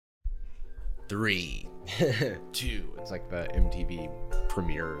3, 2. It's like the MTV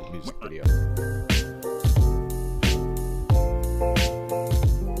premiere music video.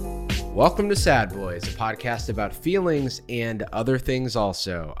 Welcome to Sad Boys, a podcast about feelings and other things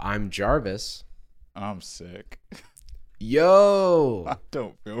also. I'm Jarvis. I'm sick. Yo! I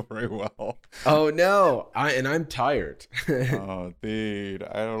don't feel very well. Oh no, I'm tired. Oh, dude,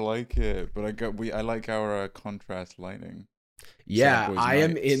 I don't like it. But I like our contrast lighting. Yeah, Sad Boys I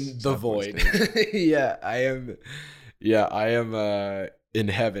am nights, in the Sad Boys void. days. Yeah, I am. Yeah, I am in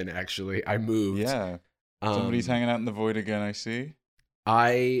heaven. Actually, I moved. Yeah, somebody's hanging out in the void again. I see.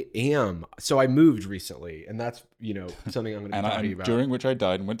 I am. So I moved recently, and that's something I'm going to be talking about. During which I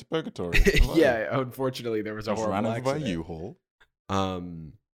died and went to purgatory. Hello. Yeah, unfortunately, there was a horrible ran over by accident. U-Haul.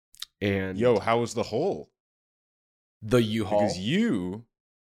 And Yo, how was the haul? the U-Haul, Because you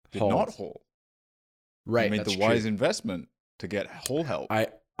did Hauled. not haul. right? You made That's the wise true. investment to get haul help.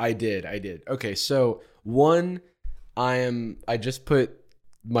 I did. Okay, so one, I just put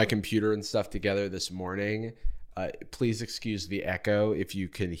my computer and stuff together this morning. Please excuse the echo if you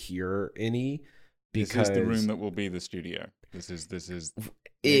can hear any, because This is the room that will be the studio. This is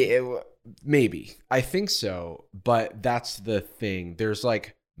maybe. I think so, but that's the thing. There's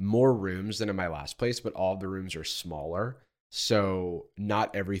like more rooms than in my last place, but all the rooms are smaller, so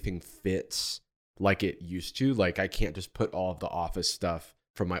not everything fits like it used to. Like I can't just put all of the office stuff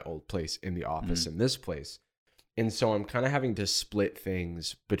from my old place in the office in this place. And so I'm kind of having to split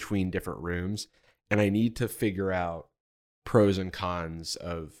things between different rooms, and I need to figure out pros and cons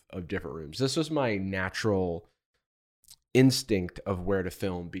of different rooms. This was my natural instinct of where to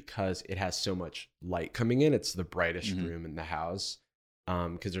film because it has so much light coming in. It's the brightest room in the house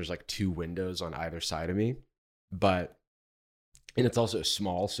because there's like 2 windows on either side of me. And it's also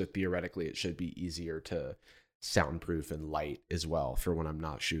small, so theoretically it should be easier to soundproof and light as well for when I'm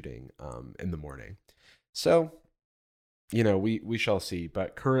not shooting in the morning. So, we shall see.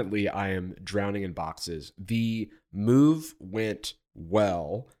 But currently I am drowning in boxes. The move went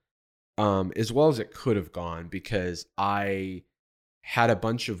well as it could have gone, because I had a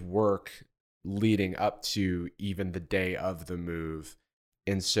bunch of work leading up to even the day of the move.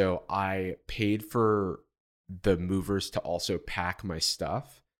 And so I paid for the movers to also pack my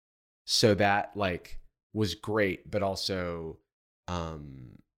stuff. So that was great, but also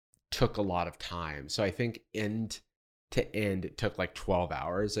took a lot of time. So I think end to end, it took like 12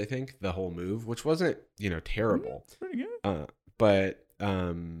 hours, I think, the whole move, which wasn't, terrible. pretty good. But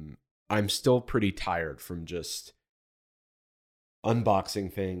I'm still pretty tired from just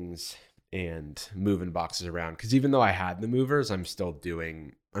unboxing things and moving boxes around. Because even though I had the movers, I'm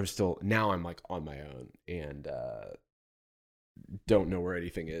like on my own and don't know where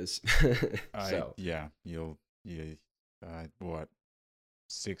anything is. What,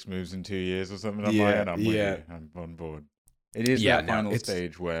 6 moves in 2 years or something? I'm on board. It is that final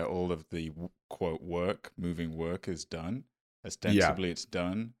stage where all of the quote moving work is done. Ostensibly it's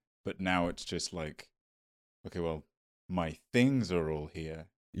done, but now it's just like, okay, well, my things are all here,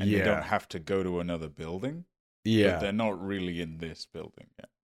 and they don't have to go to another building. Yeah, but they're not really in this building yet.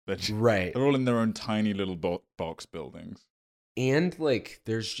 Right. They're all in their own tiny little box buildings. And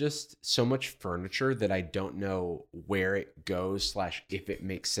there's just so much furniture that I don't know where it goes / if it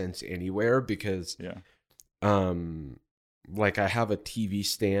makes sense anywhere, because I have a TV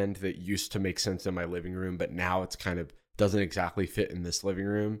stand that used to make sense in my living room, but now it's kind of doesn't exactly fit in this living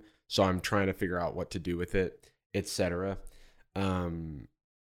room. So I'm trying to figure out what to do with it, etc.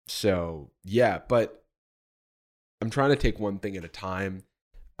 So yeah, but I'm trying to take one thing at a time.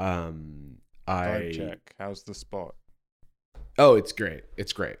 Vibe check. How's the spot? Oh, it's great.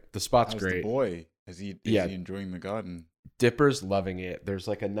 It's great. The spot's How's great. The boy? Is he enjoying the garden? Dipper's loving it. There's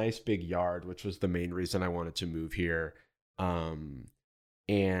like a nice big yard, which was the main reason I wanted to move here. And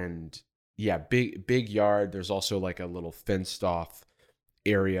yeah, big yard. There's also like a little fenced off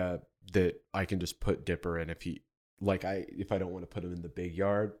area that I can just put Dipper in if I don't want to put him in the big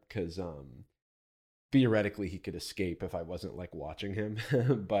yard, because theoretically he could escape if I wasn't watching him.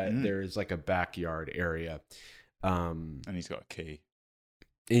 But there is like a backyard area. And he's got a key.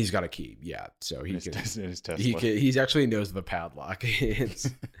 He's got a key, yeah. So he actually knows the padlock.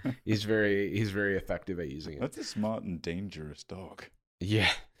 He's very effective at using it. That's a smart and dangerous dog.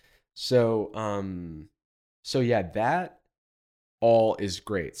 Yeah. So yeah, that all is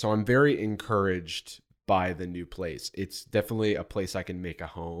great. So I'm very encouraged by the new place. It's definitely a place I can make a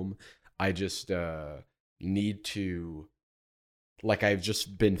home. I just need to, I've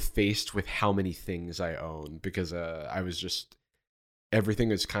just been faced with how many things I own, because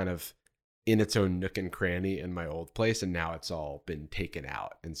everything is kind of in its own nook and cranny in my old place, and now it's all been taken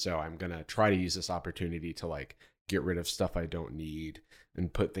out. And so I'm gonna try to use this opportunity to like get rid of stuff I don't need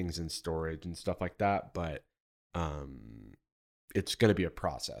and put things in storage and stuff like that. But it's gonna be a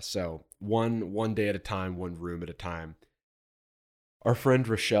process. So one day at a time, one room at a time. Our friend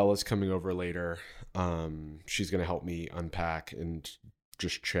Rochelle is coming over later. She's gonna help me unpack and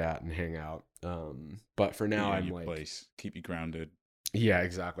just chat and hang out. But for now, I'm like, place. Keep you grounded. Yeah,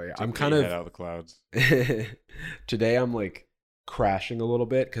 exactly. I'm kind of head out of the clouds. Today I'm like crashing a little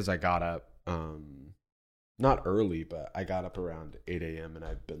bit because I got up not early, but I got up around 8 a.m. and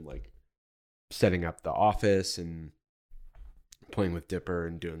I've been like setting up the office and playing with Dipper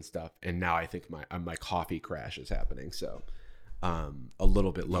and doing stuff. And now I think my coffee crash is happening. So a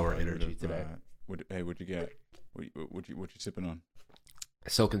little bit lower energy today. What'd you get? What you sipping on?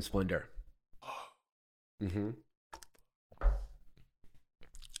 Silk and Splendor. Mm-hmm.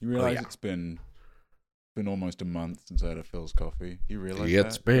 You realize it's been almost a month since I had a Phil's coffee. You realize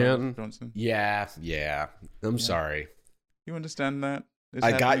it's been Johnson? Yeah. I'm sorry. You understand that?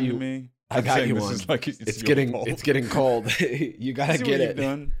 I got you. To me? I got you one. Like it's getting cold. You gotta get it.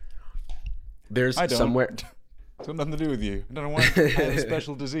 Done. There's somewhere. It's got nothing to do with you. I don't know why. I have a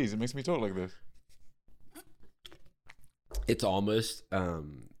special disease. It makes me talk like this. It's almost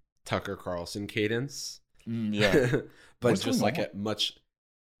Tucker Carlson cadence. Yeah. But just like a much.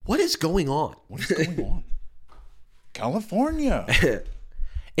 What is going on? What is going on? California.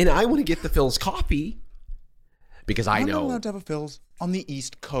 And I want to get the Phil's coffee because I know. I'm not allowed to have a Phil's on the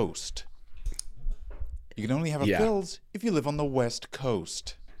East Coast. You can only have a Phil's if you live on the West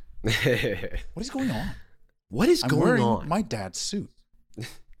Coast. What is going on? What is going on? My dad's suit.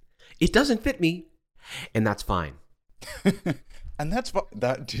 It doesn't fit me, and that's fine. And that's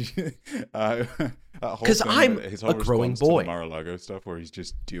that. Because I'm a growing boy. The Mar-a-Lago stuff where he's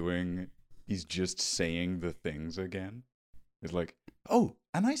just saying the things again. It's like, oh,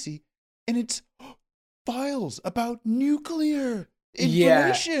 and I see, and it's files about nuclear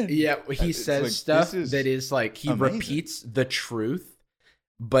information. Yeah. He says like, stuff that is like he amazing. Repeats the truth,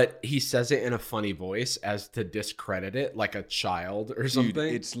 but he says it in a funny voice as to discredit it, like a child or something.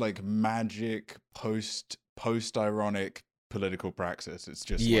 Dude, it's like magic post-ironic political praxis. It's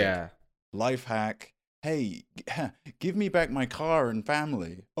just like life hack. Hey, give me back my car and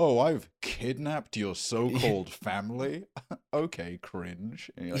family. Oh, I've kidnapped your so-called family. Okay,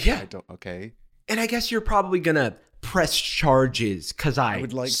 cringe. And you're like, okay. And I guess you're probably gonna press charges because I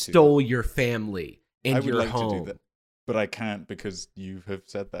stole your family and your home. To do that, but I can't because you have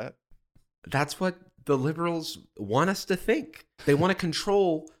said that. That's what the liberals want us to think. They want to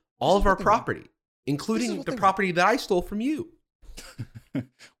control all of our property, including the property that I stole from you.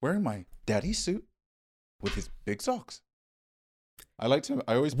 Wearing my daddy's suit with his big socks. I like to.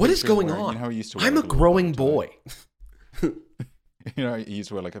 I always. What is going on? You know how he used to wear I'm a growing boy. You know, he used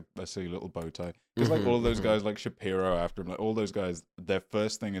to wear like a silly little bow tie. Because like all of those guys, like Shapiro after him, like all those guys, their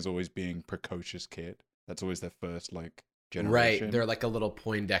first thing is always being precocious kid. That's always their first like generation. Right, they're like a little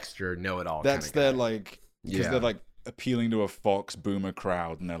Poindexter know-it-all. That's their like, because they're like appealing to a Fox boomer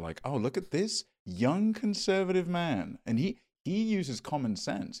crowd, and they're like, oh, look at this young conservative man, and he uses common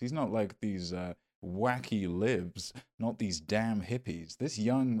sense. He's not like these wacky libs, not these damn hippies. This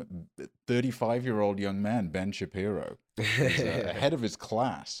young 35-year-old young man, Ben Shapiro, is ahead of his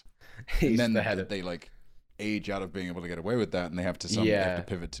class. He's and then the head of... they like age out of being able to get away with that, and they have to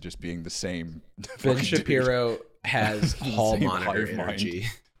pivot to just being the same. Ben Shapiro has hall monitor energy.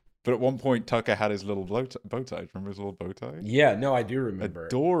 But at one point, Tucker had his little bow tie. Remember his little bow tie? Yeah, no, I do remember.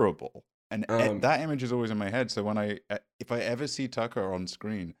 Adorable. And that image is always in my head. So when if I ever see Tucker on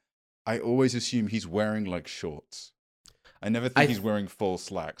screen, I always assume he's wearing like shorts. I never think he's wearing full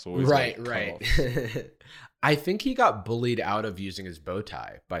slacks. Always right. I think he got bullied out of using his bow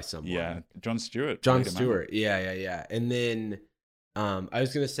tie by someone. Yeah, Jon Stewart. Yeah. And then I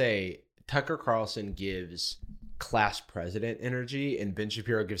was gonna say Tucker Carlson gives class president energy, and Ben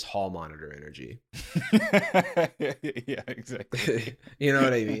Shapiro gives hall monitor energy. Yeah, exactly. You know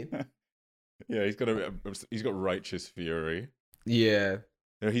what I mean? Yeah, he's got righteous fury. Yeah.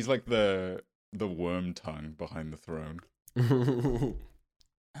 He's like the worm tongue behind the throne.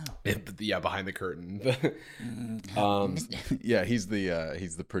 Behind the curtain. Yeah, he's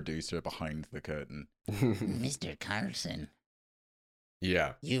the producer behind the curtain. Mr. Carlson.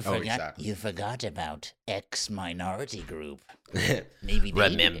 Yeah. You forgot about X minority group. Maybe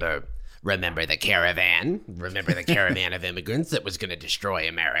remember the caravan? Remember the caravan of immigrants that was going to destroy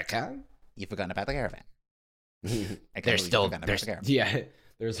America? You forgot about the caravan.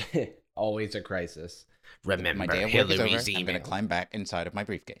 There's always a crisis. Remember my day of work is over. I'm going to climb back inside of my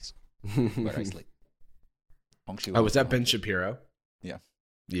briefcase. where I sleep. Oh, was that Ben Shapiro? Yeah.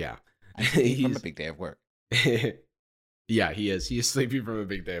 Yeah. I'm sleepy from a big day of work. Yeah, he is. He is sleepy from a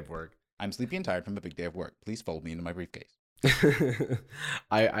big day of work. I'm sleepy and tired from a big day of work. Please fold me into my briefcase.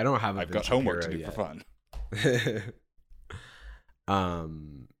 I don't have. I've got homework to do for fun.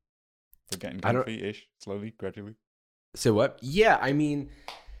 We're getting comfy-ish, slowly, gradually. So what? Yeah, I mean,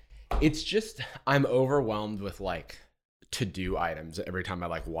 it's just I'm overwhelmed with like to-do items every time I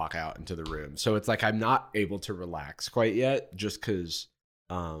like walk out into the room. So it's like I'm not able to relax quite yet, just because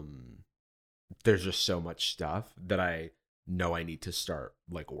there's just so much stuff that I know I need to start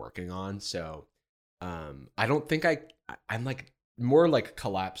like working on. So I don't think I'm like more like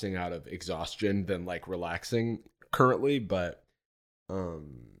collapsing out of exhaustion than like relaxing currently, but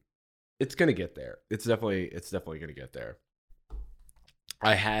it's gonna get there. It's definitely gonna get there.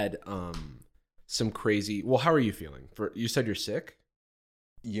 I had some crazy. Well, how are you feeling? You said you're sick?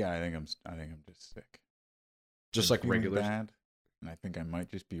 Yeah, I think I'm just sick. Just like regular bad, and I think I might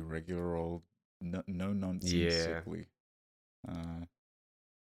just be regular old no nonsense sickly.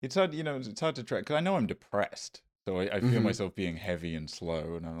 It's hard, it's hard to track because I know I'm depressed, so I feel myself being heavy and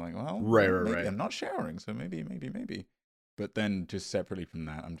slow, and I'm like, well, maybe I'm not showering, so maybe. But then just separately from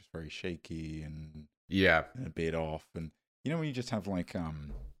that, I'm just very shaky and a bit off, and when you just have like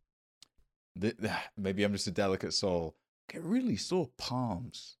maybe I'm just a delicate soul. Get really sore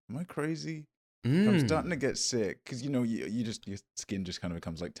palms. Am I crazy? I'm starting to get sick because you just your skin just kind of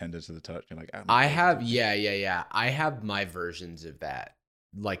becomes like tender to the touch. You're like, I have I have my versions of that.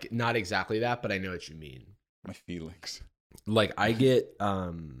 Like not exactly that, but I know what you mean. My feelings. Like I get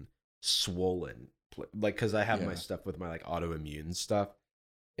swollen, like because I have my stuff with my like autoimmune stuff,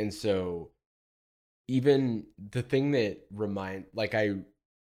 and so even the thing that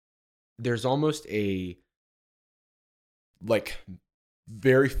there's almost a like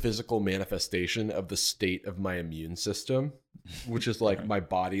very physical manifestation of the state of my immune system, which is like my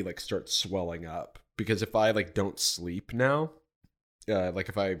body like starts swelling up because if I like don't sleep now, like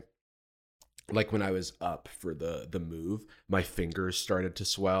if I like when I was up for the move, my fingers started to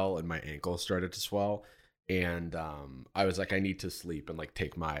swell and my ankles started to swell, and I was like, I need to sleep and like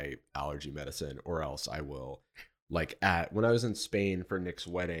take my allergy medicine or else I will. Like when I was in Spain for Nick's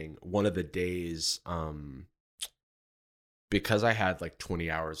wedding, one of the days, because I had like 20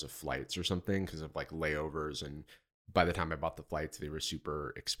 hours of flights or something because of like layovers, and by the time I bought the flights, they were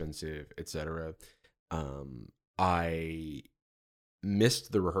super expensive, etc. I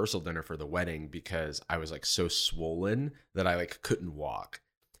missed the rehearsal dinner for the wedding because I was like so swollen that I like couldn't walk.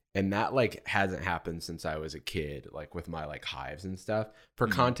 And that like hasn't happened since I was a kid, like with my like hives and stuff. For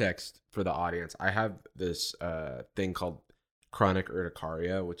context for the audience, I have this thing called chronic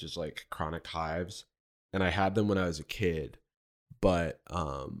urticaria, which is like chronic hives. And I had them when I was a kid, but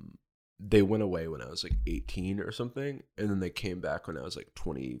they went away when I was like 18 or something. And then they came back when I was like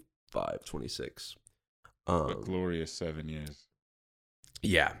 25, 26. A glorious 7 years.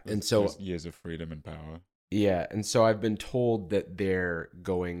 Yeah. And so just years of freedom and power. Yeah, and so I've been told that they're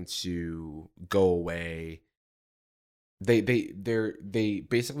going to go away. They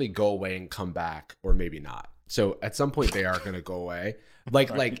basically go away and come back, or maybe not. So at some point they are going to go away.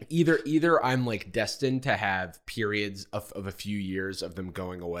 Like like either I'm like destined to have periods of a few years of them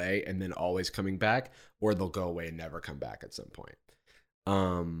going away and then always coming back, or they'll go away and never come back at some point.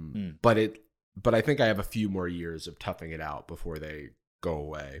 But I think I have a few more years of toughing it out before they go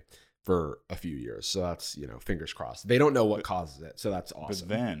away for a few years. So that's, fingers crossed. They don't know what causes it. So that's awesome.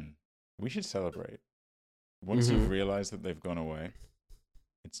 But then we should celebrate. Once you've realized that they've gone away,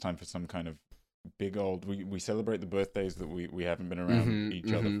 it's time for some kind of big old, we celebrate the birthdays that we haven't been around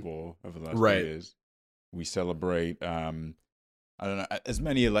each other for over the last few years. We celebrate, I don't know, as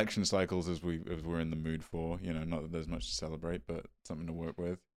many election cycles as we're in the mood for, not that there's much to celebrate, but something to work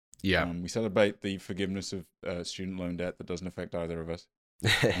with. Yeah. We celebrate the forgiveness of student loan debt that doesn't affect either of us.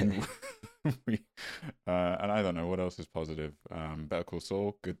 And I don't know what else is positive. Better Call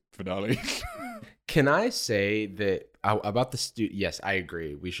Saul, good finale. Can I say that about the student? Yes, I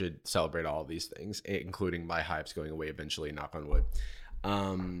agree. We should celebrate all of these things, including my hives going away eventually. Knock on wood.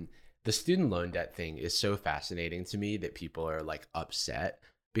 The student loan debt thing is so fascinating to me that people are like upset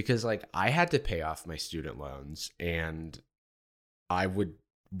because like I had to pay off my student loans, and why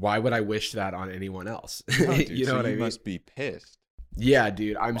would I wish that on anyone else? No, dude, you know what I mean? You must be pissed. Yeah,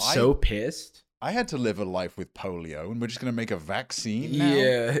 dude, I'm so pissed. I had to live a life with polio, and we're just going to make a vaccine now?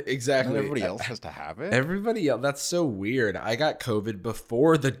 Yeah, exactly. And everybody else has to have it? Everybody else, that's so weird. I got COVID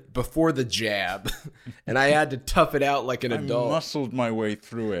before the jab, and I had to tough it out like an adult. I muscled my way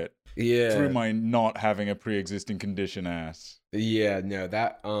through it. through my not having a pre-existing condition ass. Yeah, no,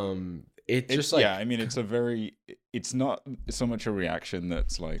 that it's just like, yeah, I mean, it's not so much a reaction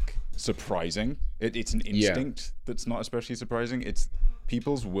that's like surprising. It's an instinct that's not especially surprising. It's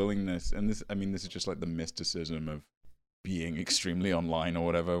people's willingness, and this is just like the mysticism of being extremely online or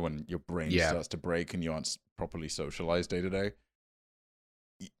whatever, when your brain starts to break and you aren't properly socialized day to day.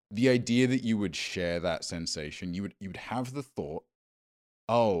 The idea that you would share that sensation, you would have the thought,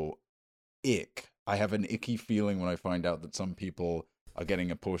 oh, ick. I have an icky feeling when I find out that some people are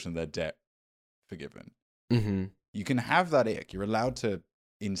getting a portion of their debt forgiven. Mm-hmm. You can have that ick. You're allowed to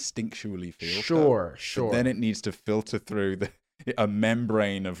instinctually feel sure. But then it needs to filter through a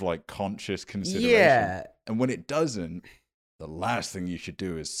membrane of like conscious consideration. Yeah. And when it doesn't, the last thing you should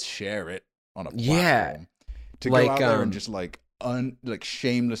do is share it on a platform. To go out there and just like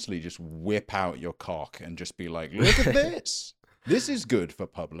shamelessly just whip out your cock and just be like, look at this. This is good for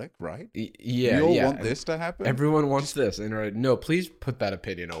public, right? Yeah, you all want this to happen? Everyone wants this. And no, please put that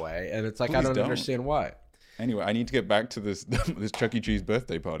opinion away. And it's like, I don't understand why. Anyway, I need to get back to this Chuck E. Cheese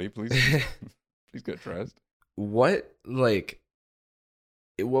birthday party. Please get dressed. What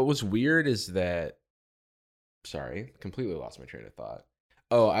was weird is that, sorry, completely lost my train of thought.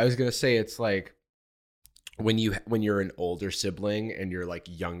 Oh, I was going to say, it's like when you're an older sibling and your like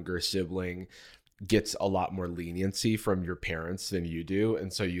younger sibling gets a lot more leniency from your parents than you do,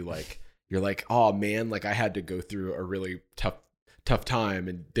 and so you're like, oh man, like I had to go through a really tough time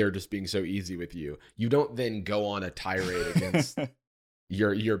and they're just being so easy with you. You don't then go on a tirade against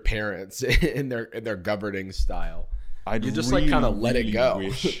your parents in their governing style. You just really, like kind of let it go.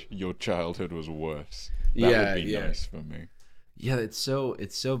 Wish your childhood was worse. That would be nice for me. Yeah, it's so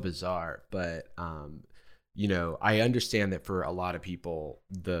bizarre, but I understand that for a lot of people,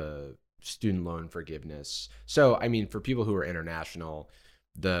 the student loan forgiveness. So, I mean, for people who are international,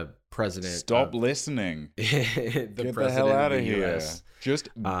 the president stop listening. Get the hell out of here. US, just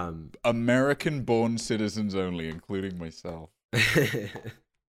American-born citizens only, including myself.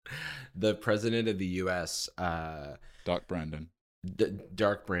 The president of the US, Dark Brandon.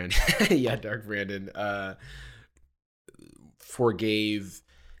 Dark Brandon. Yeah, Dark Brandon forgave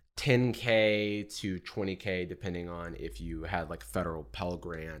 $10K to $20K depending on if you had like a federal Pell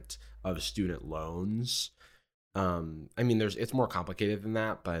Grant of student loans. I mean, it's more complicated than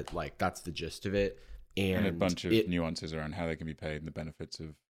that, but like that's the gist of it. And a bunch of nuances around how they can be paid and the benefits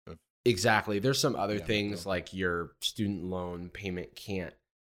of exactly. There's some other things like your student loan payment can't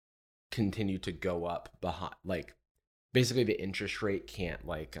continue to go up behind, like basically the interest rate can't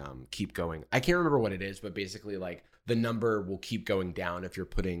like keep going. I can't remember what it is, but basically like the number will keep going down if you're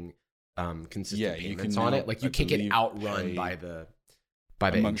putting consistent payments on it. Like you can't get outrun by the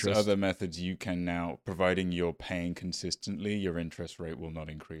amongst interest. Other methods, you can now, providing you're paying consistently, your interest rate will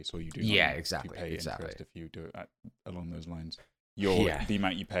not increase, or you do. Exactly. Pay interest if you do it along those lines. The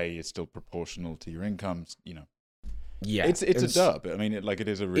amount you pay is still proportional to your incomes. Yeah, it's a dub. I mean, it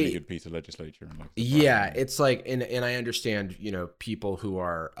is a really good piece of legislature. It's like, and I understand, people who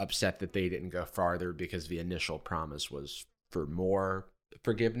are upset that they didn't go farther because the initial promise was for more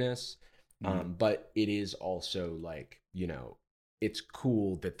forgiveness. But it is also like, it's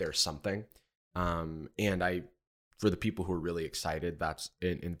cool that there's something. And for the people who are really excited,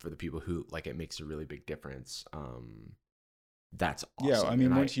 and for the people who like, it makes a really big difference. That's awesome. Yeah, I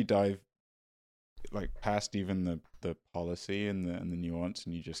mean, once you dive like past even the policy and the nuance,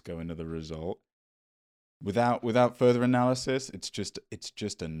 and you just go into the result without further analysis, it's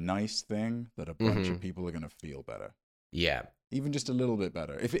just a nice thing that a bunch of people are going to feel better. Yeah, even just a little bit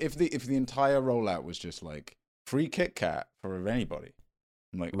better. If the entire rollout was just like free Kit Kat for anybody,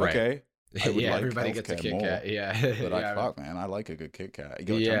 I'm like, okay, I would like everybody gets a Kit Kat. Yeah, but fuck, man, I like a good Kit Kat.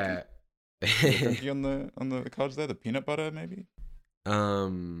 You got a chunky on the cards there, the peanut butter maybe.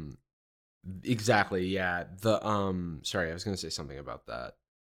 Exactly, yeah. Sorry, I was gonna say something about that.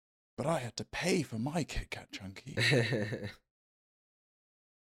 But I had to pay for my Kit Kat chunky.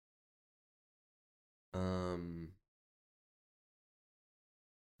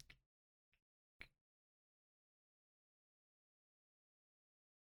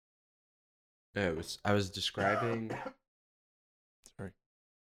 I was describing. Sorry.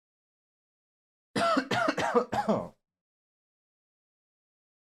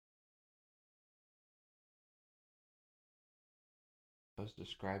 I was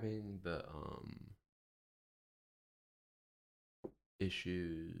describing the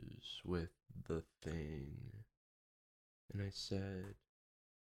issues with the thing, and I said,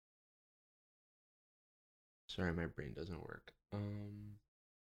 sorry, my brain doesn't work.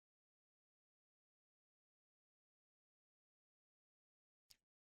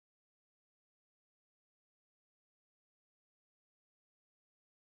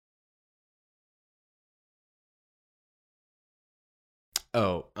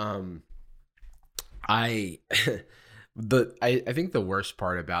 I I think the worst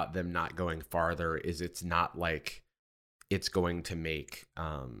part about them not going farther is it's not like it's going to make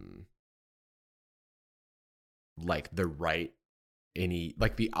like the right any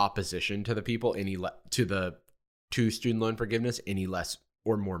like the opposition to the people to student loan forgiveness any less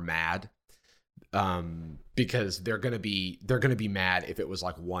or more mad, because they're gonna be mad if it was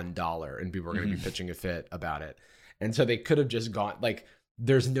like $1 and people are gonna be pitching a fit about it. And so they could have just gone, like,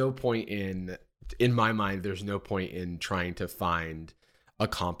 there's no point in my mind, there's no point in trying to find a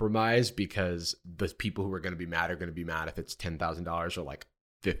compromise, because the people who are going to be mad if it's $10,000 or like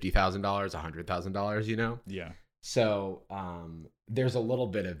 $50,000, $100,000, you know? Yeah. So there's a little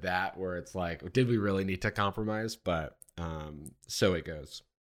bit of that where it's like, did we really need to compromise? But so it goes.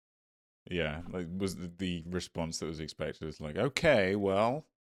 Yeah, like was the response that was expected is like, okay, well,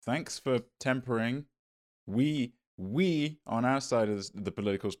 thanks for tempering. We on our side of the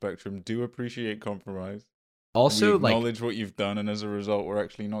political spectrum do appreciate compromise. Also, we acknowledge what you've done, and as a result, we're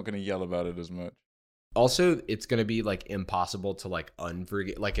actually not going to yell about it as much. Also, it's going to be like impossible to like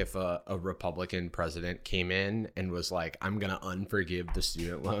unforgive. Like if a Republican president came in and was like, I'm going to unforgive the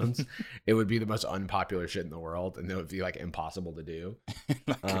student loans, it would be the most unpopular shit in the world. And it would be like impossible to do.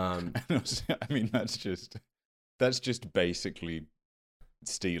 I mean, that's just basically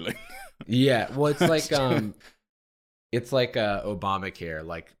stealing. Yeah. Well, it's like Obamacare.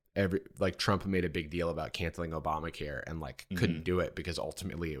 Like Trump made a big deal about canceling Obamacare and like couldn't do it because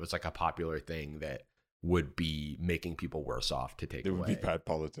ultimately it was like a popular thing that would be making people worse off to take away. It would be bad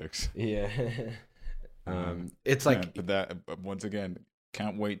politics. Yeah. It's like, yeah, but that once again,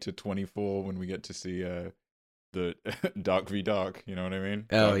 can't wait to 24 when we get to see the Dark v Dark. You know what I mean?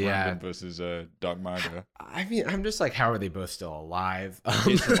 Oh, Dark yeah. Brandon versus Dark MAGA. I mean, I'm just like, how are they both still alive?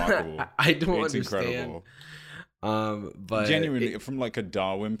 It's remarkable. I don't understand. Incredible. But genuinely, from like a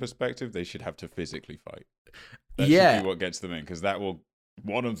Darwin perspective, they should have to physically fight. That yeah, should be what gets them in, because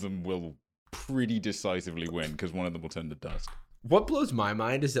one of them will pretty decisively win, because one of them will turn to dust. What blows my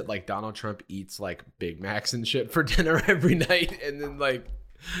mind is that like Donald Trump eats like Big Macs and shit for dinner every night, and then like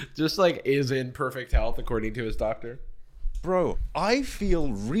just like is in perfect health according to his doctor. Bro, I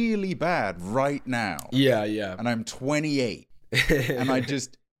feel really bad right now. Yeah. And I'm 28, and I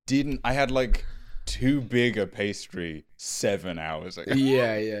just didn't. I had like too big a pastry 7 hours ago.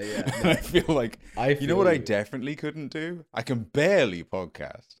 Yeah. And I feel like, you know what I definitely couldn't do? I can barely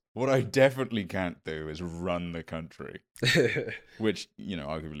podcast. What I definitely can't do is run the country. Which, you know,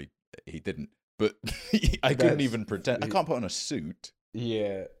 arguably he didn't. But I couldn't even pretend. I can't put on a suit.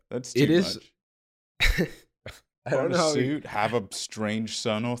 Yeah. That's too much. I don't know. Have a strange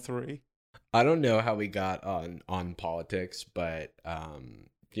son or three. I don't know how we got on politics, but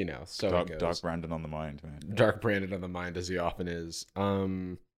you know, so it goes. Dark Brandon on the mind, man. Dark Brandon on the mind, as he often is.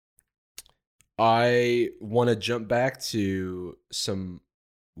 I want to jump back to some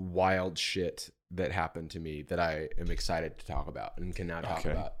wild shit that happened to me that I am excited to talk about and can now talk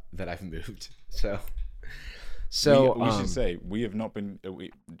about that I've moved. So we should say we have not been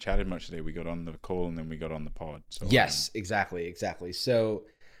we chatted much today. We got on the call and then we got on the pod. So, yes, exactly. So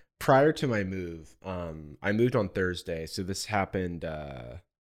prior to my move, I moved on Thursday. So this happened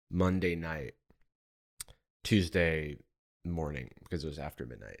Monday night, Tuesday morning, because it was after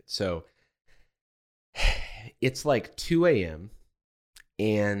midnight. So it's like 2 a.m.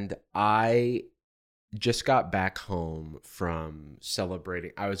 and I just got back home from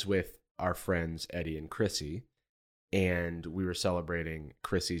celebrating. I was with our friends Eddie and Chrissy, and we were celebrating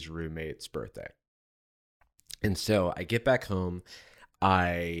Chrissy's roommate's birthday. And so I get back home,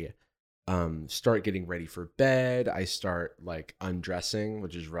 I start getting ready for bed. I start like undressing,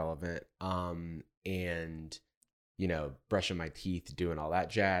 which is relevant. And you know, brushing my teeth, doing all that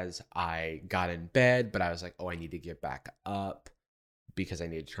jazz. I got in bed, but I was like, oh, I need to get back up because I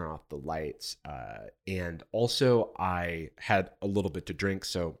need to turn off the lights. And also I had a little bit to drink,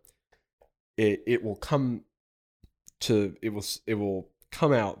 so it will come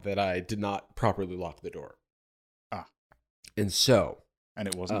out that I did not properly lock the door. And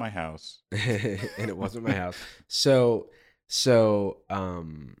it wasn't my house. And it wasn't my house. So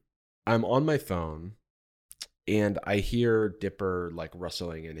I'm on my phone and I hear Dipper like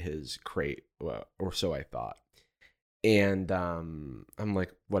rustling in his crate, or so I thought. And I'm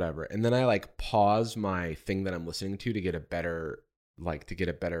like, whatever. And then I like pause my thing that I'm listening to get a better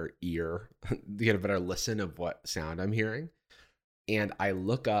ear, to get a better listen of what sound I'm hearing. And I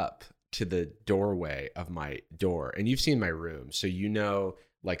look up to the doorway of my door, and you've seen my room, so you know,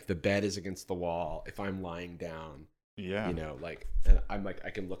 like the bed is against the wall. If I'm lying down, Yeah. You know, like, and I'm like, I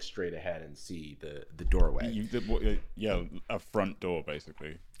can look straight ahead and see the doorway. Yeah, a front door,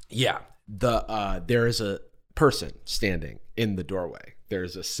 basically. Yeah. There is a person standing in the doorway.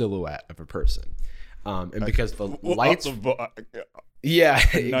 There's a silhouette of a person. And because the lights... Yeah,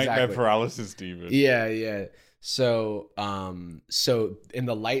 exactly. Nightmare paralysis demon. Yeah, yeah. So, and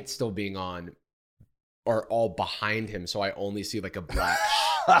the lights still being on are all behind him, so I only see like a black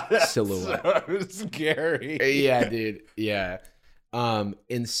silhouette. So scary. Yeah, dude. Yeah.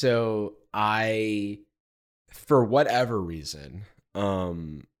 And so I, for whatever reason,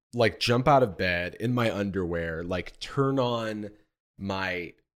 like jump out of bed in my underwear, like turn on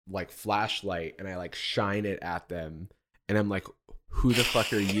my like flashlight, and I like shine it at them, and I'm like, who the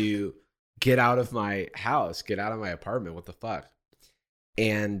fuck are you? Get out of my house. Get out of my apartment. What the fuck?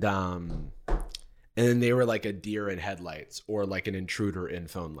 And then they were like a deer in headlights or like an intruder in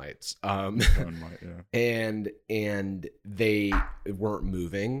phone lights. Phone light, yeah. And they weren't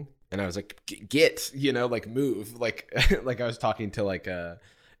moving. And I was like, get, you know, like move. Like like I was talking to like an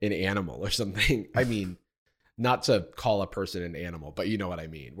animal or something. I mean, not to call a person an animal, but you know what I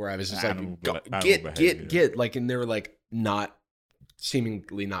mean? Where I was just get. Like, and they were like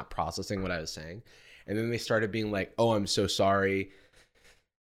seemingly not processing what I was saying. And then they started being like, oh, I'm so sorry.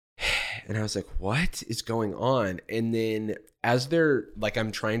 And I was like, what is going on? And then as they're like,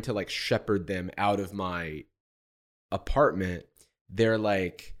 I'm trying to like shepherd them out of my apartment, they're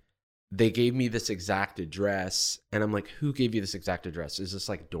like, they gave me this exact address. And I'm like, who gave you this exact address? Is this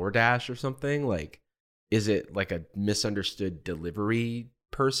like DoorDash or something? Like, is it like a misunderstood delivery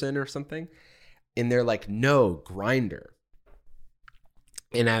person or something? And they're like, no, Grindr.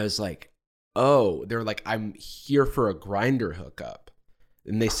 And I was like, oh, they're like, I'm here for a Grindr hookup.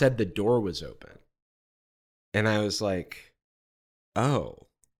 And they said the door was open. And I was like, oh,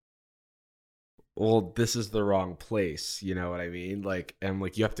 well, this is the wrong place. You know what I mean? Like, I'm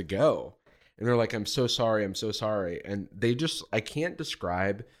like, you have to go. And they're like, I'm so sorry. I'm so sorry. And they just, I can't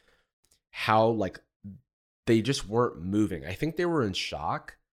describe how like they just weren't moving. I think they were in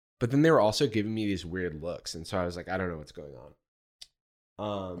shock, but then they were also giving me these weird looks. And so I was like, I don't know what's going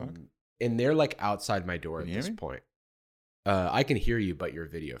on. And they're like outside my door at this point. I can hear you, but your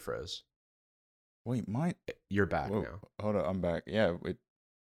video froze. Wait, you're back now. Hold on, I'm back. Yeah,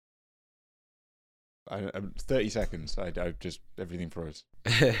 I'm 30 seconds. I just everything froze.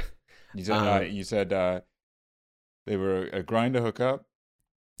 You said they were a Grindr hookup.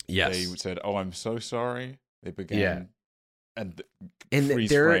 Yes. They said, "Oh, I'm so sorry." They began. Yeah. And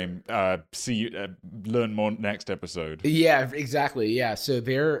freeze frame. See you. Learn more next episode. Yeah, exactly. Yeah. So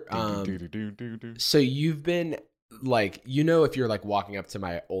they're. So you've been like, you know, if you're like walking up to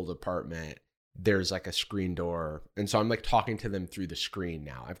my old apartment, there's like a screen door, and so I'm like talking to them through the screen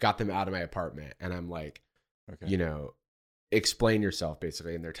now. I've got them out of my apartment, and I'm like, okay, you know, explain yourself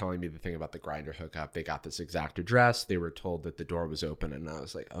basically. And they're telling me the thing about the Grindr hookup. They got this exact address. They were told that the door was open, and I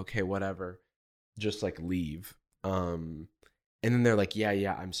was like, okay, whatever, just like leave. And then they're like,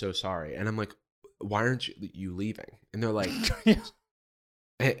 yeah, I'm so sorry. And I'm like, why aren't you leaving? And they're like,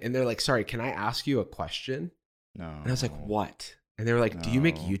 and they're like, sorry, can I ask you a question? No. And I was like, what? And they were like, do you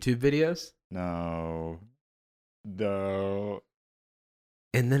make YouTube videos? No.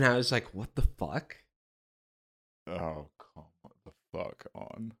 And then I was like, what the fuck? Oh, come the fuck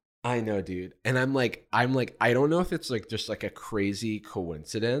on. I know, dude. And I'm like, I don't know if it's like just like a crazy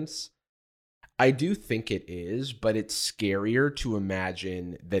coincidence. I do think it is, but it's scarier to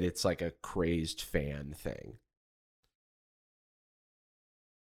imagine that it's like a crazed fan thing.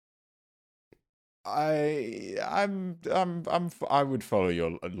 I would follow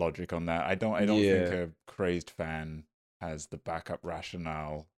your logic on that. I don't think a crazed fan has the backup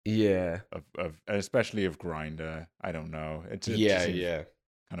rationale. Yeah. Of especially of Grindr. I don't know. It's kind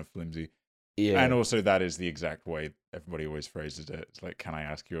of flimsy. Yeah. And also that is the exact way everybody always phrases it. It's like, can I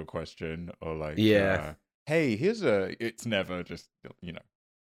ask you a question? Or like, hey, it's never just,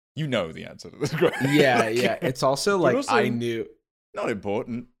 you know the answer to this question. Yeah, yeah. It's also like, also, I knew. Not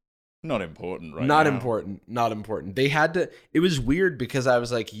important right Not now. important. They had to, it was weird because I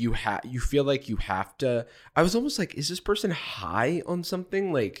was like, you feel like you have to, I was almost like, is this person high on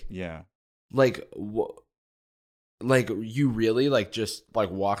something? Like, yeah. Like, what? Like, you really like just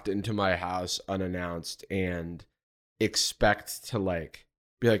like walked into my house unannounced and expect to like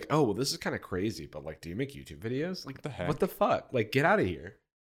be like, oh, well, this is kind of crazy, but like, do you make YouTube videos? Like, the heck? What the fuck? Like, get out of here.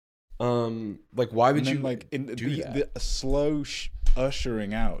 Like, why would you like do that? The slow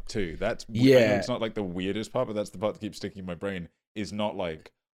ushering out too? That's I know it's not like the weirdest part, but that's the part that keeps sticking in my brain. Is not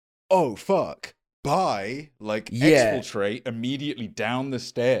like, oh fuck, exfiltrate immediately down the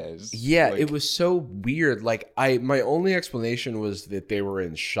stairs. Yeah, like, it was so weird. Like my only explanation was that they were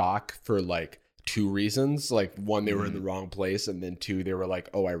in shock for like 2 reasons. Like, one, they were in the wrong place, and then 2, they were like,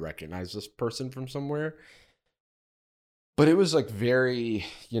 oh, I recognize this person from somewhere. But it was like very,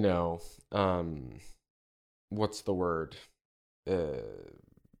 what's the word?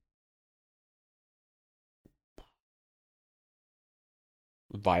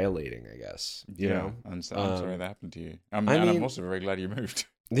 Violating, I guess. I'm sorry that happened to you. I'm also very glad you moved.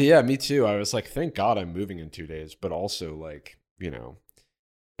 Yeah, me too. I was like, thank God I'm moving in 2 days, but also like,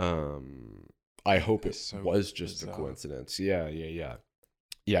 I hope it was just bizarre. A coincidence. Yeah.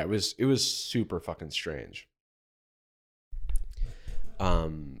 Yeah, it was super fucking strange.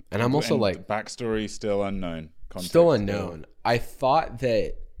 And I'm also like, backstory still unknown. Still unknown. I thought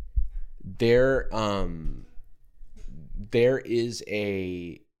that there is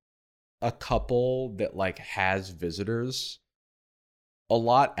a couple that like has visitors a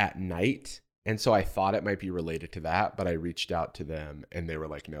lot at night, and so I thought it might be related to that, but I reached out to them and they were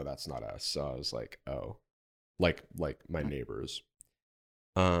like, no, that's not us. So I was like, oh, like my neighbors.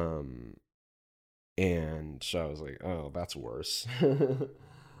 And so I was like, oh, that's worse.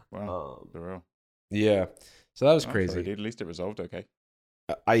 Wow. Yeah. So that was crazy. Sorry, dude. At least it resolved okay.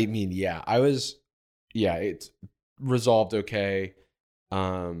 I mean, yeah, it's resolved okay.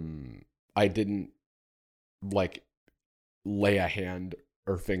 I didn't like lay a hand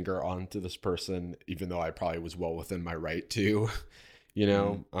or finger onto this person, even though I probably was well within my right to,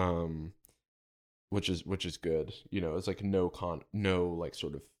 which is good. It's like no like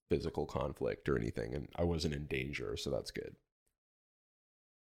sort of physical conflict or anything, and I wasn't in danger, so that's good.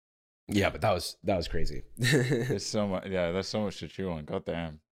 Yeah, but that was crazy. There's so much to chew on. God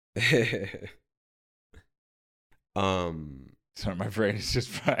damn. Sorry, my brain is just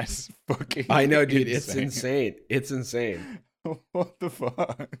fucking. I know, dude. Insane. It's insane. What the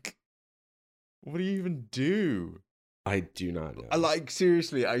fuck? What do you even do? I do not know. Like,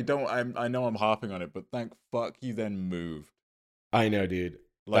 seriously, I know I'm harping on it, but thank fuck you then moved. I know, dude.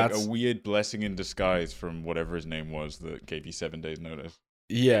 Like a weird blessing in disguise from whatever his name was that gave you 7 days notice.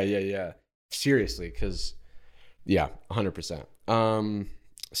 Yeah. Seriously, because 100%.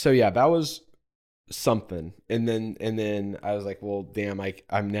 So yeah, that was something, and then I was like, well, damn,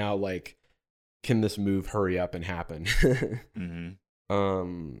 I'm now like, can this move hurry up and happen? And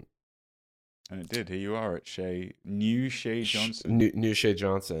it did. Here you are at New Shea Johnson. New Shea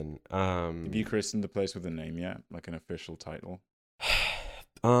Johnson. Have you christened the place with a name yet, like an official title?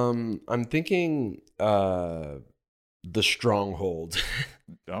 I'm thinking the Stronghold.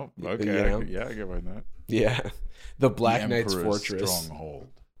 Oh, okay. Yeah, I get behind that. Yeah, the Black Knight's Fortress. Stronghold.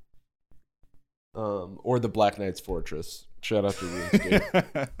 Or the Black Knight's Fortress. Shout out to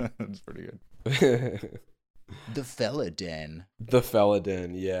RuneScape. That's pretty good. The Feliden. The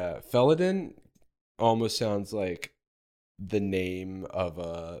Feliden, yeah. Feliden almost sounds like the name of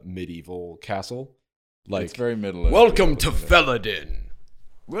a medieval castle. Like, it's very middle. Welcome to Feliden.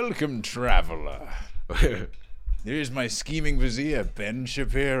 Welcome, traveler. Here's my scheming vizier, Ben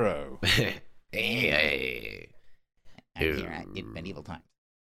Shapiro. Hey. I'm here in medieval times.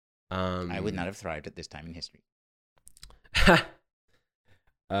 I would not have thrived at this time in history.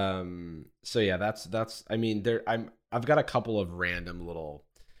 So yeah, that's I mean, I've got a couple of random little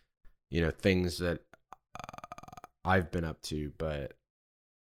things that I've been up to, but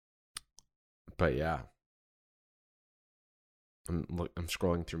yeah. I'm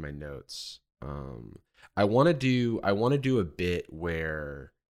scrolling through my notes. I want to do a bit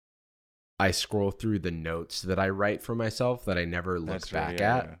where I scroll through the notes that I write for myself that I never look back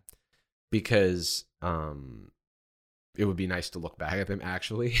at. Yeah. Because it would be nice to look back at them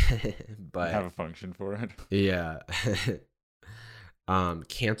actually, but have a function for it. Yeah.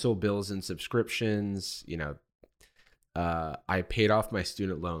 Cancel bills and subscriptions. I paid off my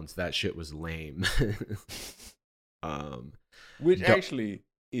student loans. That shit was lame. Which actually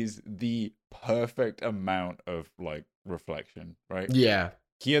is the perfect amount of like reflection, right? Yeah.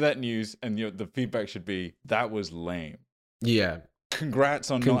 Hear that news, and the feedback should be, that was lame. Yeah. Congrats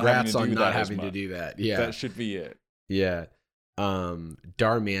on not having to do that. Yeah. That should be it. Yeah.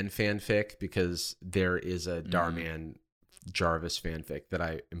 Darman fanfic, because there is a Darman Jarvis fanfic that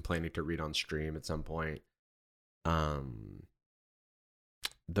I am planning to read on stream at some point.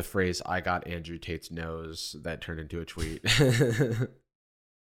 The phrase "I got Andrew Tate's nose" that turned into a tweet.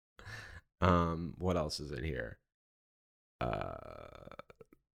 What else is in here?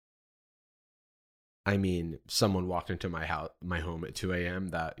 I mean, someone walked into my home at 2 a.m.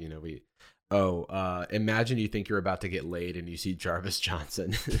 that, imagine you think you're about to get laid and you see Jarvis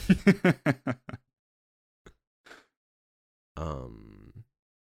Johnson. Are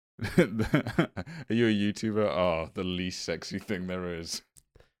you a YouTuber? Oh, the least sexy thing there is.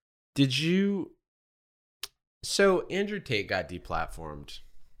 Did you? So Andrew Tate got deplatformed.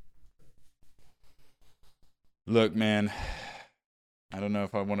 Look, man, I don't know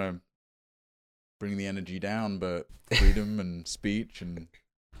if I want to bring the energy down, but freedom and speech and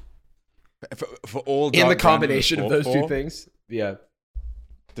for all and the combination of those two things, yeah.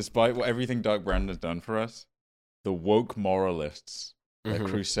 Despite everything Doug Brandon has done for us, the woke moralists, that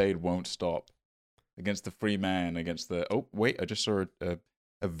crusade won't stop against the free man, against the. Oh wait, I just saw a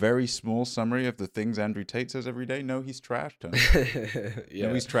very small summary of the things Andrew Tate says every day. No, he's trash. Yeah.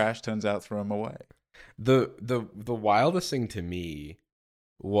 No, he's trash. Turns out, throw him away. The wildest thing to me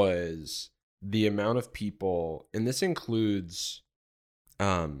was the amount of people, and this includes,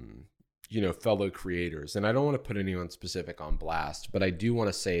 fellow creators. And I don't want to put anyone specific on blast, but I do want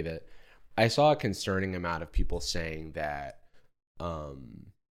to say that I saw a concerning amount of people saying that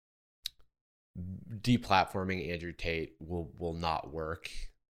deplatforming Andrew Tate will not work.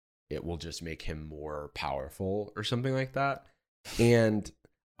 It will just make him more powerful or something like that. And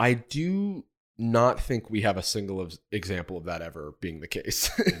I do not think we have a single example of that ever being the case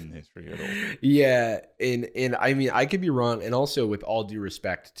in history at all. Yeah, and I mean, I could be wrong. And also, with all due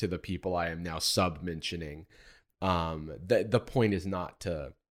respect to the people I am now sub-mentioning, the point is not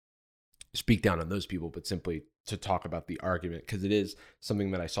to speak down on those people, but simply to talk about the argument, because it is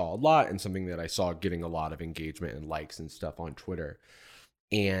something that I saw a lot and something that I saw getting a lot of engagement and likes and stuff on Twitter.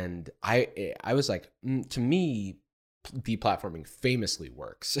 And I was like, to me, deplatforming famously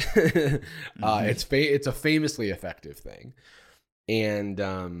works. It's a famously effective thing. And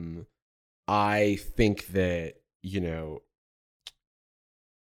I think that,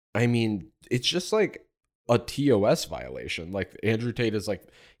 I mean, it's just like a TOS violation. Like Andrew Tate is like,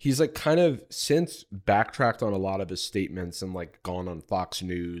 he's like kind of since backtracked on a lot of his statements and like gone on Fox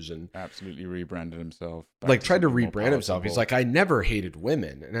News and absolutely rebranded himself. Like tried to rebrand himself. He's like, I never hated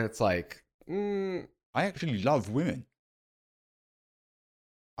women. And it's like, I actually love women.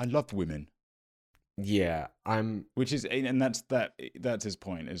 I love women. Yeah, which is, and that's his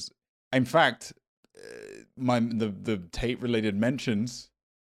point is, in fact, the Tate related mentions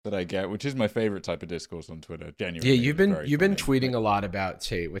that I get, which is my favorite type of discourse on Twitter. Genuinely, yeah, you've been tweeting a lot lot about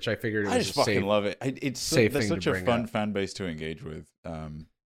Tate, which I figured I just fucking love it. It's such a fun fan base to engage with.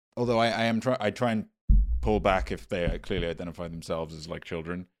 Although I try and pull back if they clearly identify themselves as like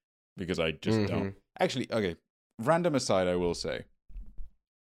children, because I just don't. Actually, okay. Random aside, I will say,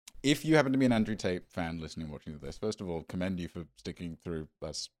 if you happen to be an Andrew Tate fan listening, watching this, first of all, commend you for sticking through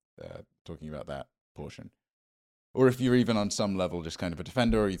us talking about that portion. Or if you're even on some level just kind of a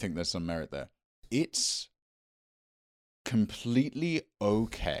defender, or you think there's some merit there, it's completely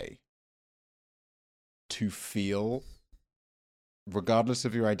okay to feel, regardless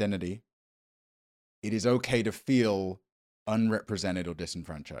of your identity, it is okay to feel unrepresented or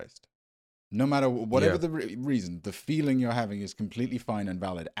disenfranchised. No matter whatever the reason, the feeling you're having is completely fine and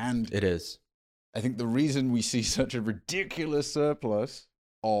valid. And it is. I think the reason we see such a ridiculous surplus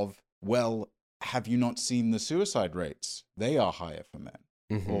of, well, have you not seen the suicide rates? They are higher for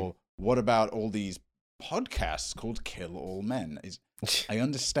men. Or what about all these podcasts called Kill All Men? I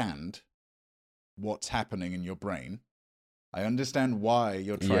understand what's happening in your brain. I understand why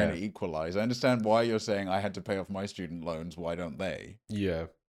you're trying to equalize. I understand why you're saying I had to pay off my student loans. Why don't they? Yeah.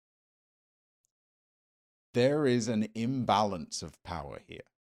 There is an imbalance of power here.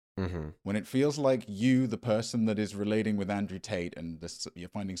 When it feels like you, the person that is relating with Andrew Tate, and you're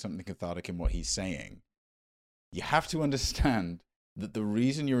finding something cathartic in what he's saying, you have to understand that the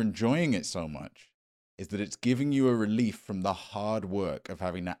reason you're enjoying it so much is that it's giving you a relief from the hard work of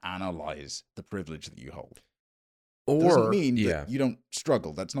having to analyze the privilege that you hold. Or doesn't mean that you don't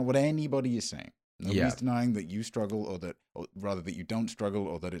struggle. That's not what anybody is saying. Nobody's denying that you struggle, or rather that you don't struggle,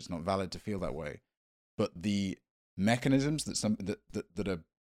 or that it's not valid to feel that way. But the mechanisms that are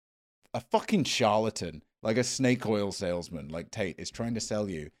a fucking charlatan, like a snake oil salesman, like Tate, is trying to sell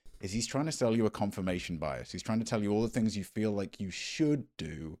you, is he's trying to sell you a confirmation bias. He's trying to tell you all the things you feel like you should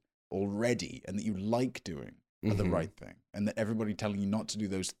do already and that you like doing are the right thing. And that everybody telling you not to do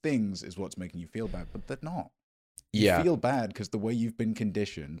those things is what's making you feel bad, but they're not. You feel bad because the way you've been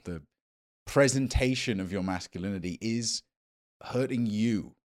conditioned, the presentation of your masculinity is hurting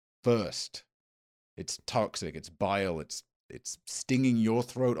you first. It's toxic, it's bile, it's stinging your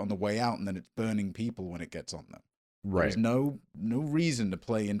throat on the way out, and then it's burning people when it gets on them. Right. There's no reason to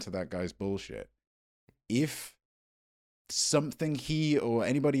play into that guy's bullshit. If something he or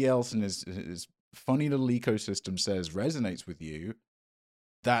anybody else in his funny little ecosystem says resonates with you,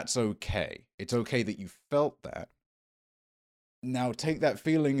 that's okay. It's okay that you felt that. Now take that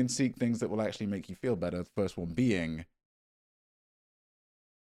feeling and seek things that will actually make you feel better. The first one being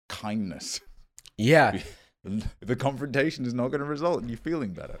kindness. Yeah. The confrontation is not going to result in you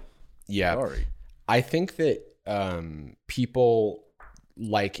feeling better. Yeah. Sorry. I think that people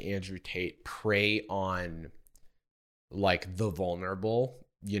like Andrew Tate prey on like the vulnerable,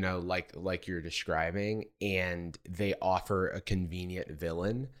 you know, like you're describing, and they offer a convenient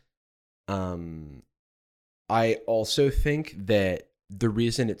villain. I also think that the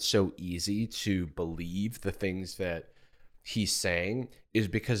reason it's so easy to believe the things that he's saying is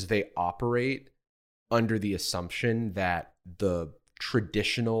because they operate under the assumption that the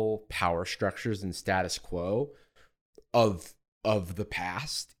traditional power structures and status quo of the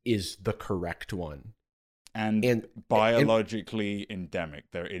past is the correct one. And biologically endemic.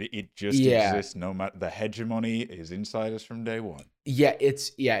 It just exists no matter. The hegemony is inside us from day one. Yeah,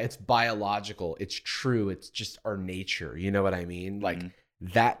 it's biological. It's true. It's just our nature. You know what I mean? Like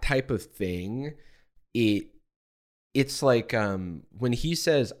that type of thing. It's like when he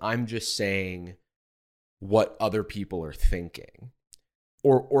says, "I'm just saying what other people are thinking,"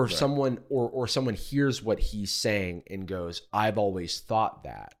 or right. someone hears what he's saying and goes, "I've always thought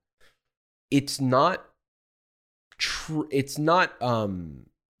that." It's not true. It's not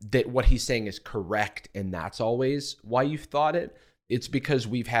that what he's saying is correct and that's always why you've thought it. It's because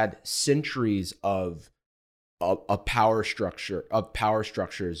we've had centuries of power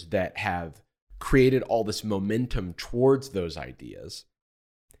structures that have created all this momentum towards those ideas.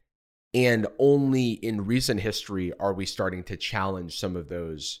 And only in recent history are we starting to challenge some of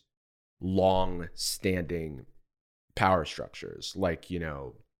those long-standing power structures, like, you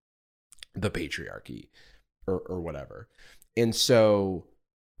know, the patriarchy or whatever. And so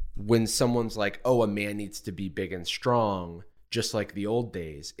when someone's like, oh, a man needs to be big and strong, just like the old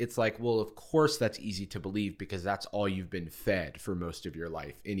days, it's like, well, of course that's easy to believe because that's all you've been fed for most of your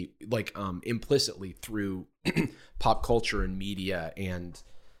life. Implicitly through pop culture and media and,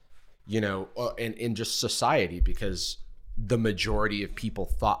 you know, and just society, because the majority of people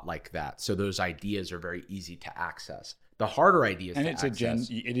thought like that. So those ideas are very easy to access. The harder ideas and to it's access.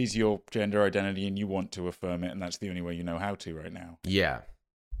 It is your gender identity and you want to affirm it, and that's the only way you know how to right now. Yeah.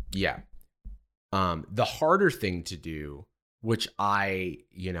 Yeah. The harder thing to do, which I,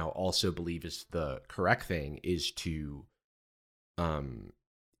 you know, also believe is the correct thing, is to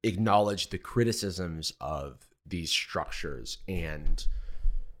acknowledge the criticisms of these structures and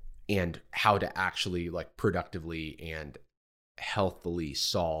how to actually like productively and healthily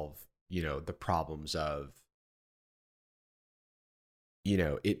solve, you know, the problems of, you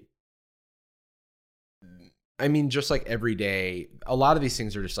know, I mean, just like everyday, a lot of these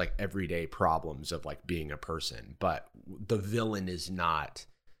things are just like everyday problems of like being a person, but the villain is not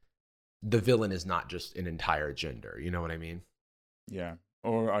just an entire gender. You know what I mean? Yeah.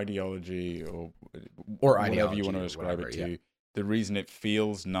 Or ideology or whatever ideology, you want to ascribe it to. Yeah. The reason it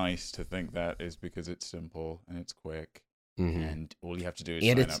feels nice to think that is because it's simple and it's quick. Mm-hmm. And all you have to do is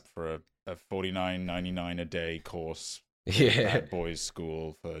sign up for a $49.99 a day course for Bad Boys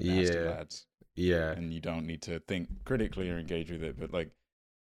School for nasty lads. Yeah. And you don't need to think critically or engage with it. But like,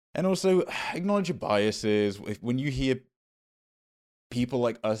 and also acknowledge your biases. When you hear people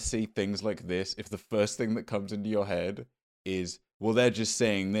like us say things like this, if the first thing that comes into your head is, well, they're just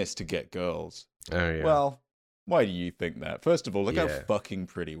saying this to get girls. Oh, yeah. Well, why do you think that? First of all, look how fucking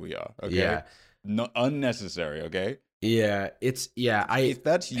pretty we are. Okay. Yeah. Not unnecessary. Okay. Yeah. If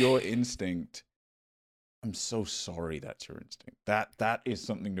that's your instinct, I'm so sorry that's your instinct. That is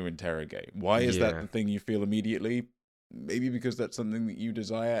something to interrogate. Why is that the thing you feel immediately? Maybe because that's something that you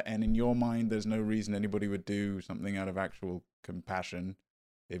desire, and in your mind, there's no reason anybody would do something out of actual compassion.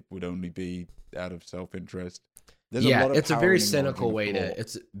 It would only be out of self-interest. It's a very cynical way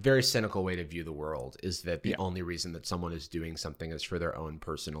to view the world, is that the only reason that someone is doing something is for their own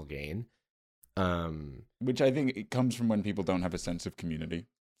personal gain. Which I think it comes from when people don't have a sense of community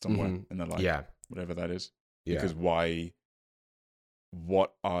somewhere in their life. Yeah. Whatever that is. Yeah. Because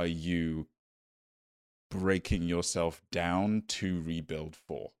what are you breaking yourself down to rebuild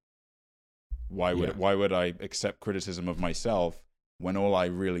for? Why would I accept criticism of myself when all I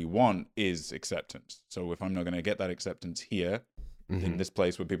really want is acceptance? So if I'm not going to get that acceptance here, in this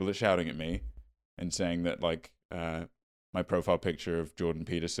place where people are shouting at me and saying that, like, my profile picture of Jordan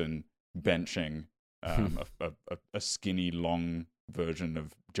Peterson benching a skinny, long version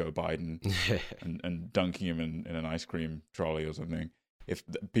of Joe Biden and dunking him in an ice cream trolley or something. If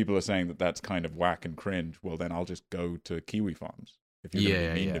people are saying that that's kind of whack and cringe, well, then I'll just go to Kiwi Farms. If you're going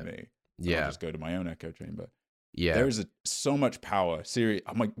to be mean to me, I'll just go to my own echo chamber. Yeah, there is so much power.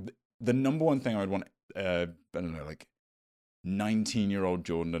 I'm like, the number one thing I would want, I don't know, like, 19-year-old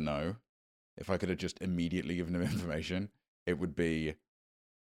Jordan to know, if I could have just immediately given him information, it would be,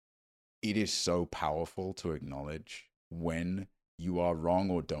 it is so powerful to acknowledge when you are wrong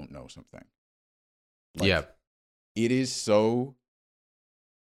or don't know something. Yeah. It is so...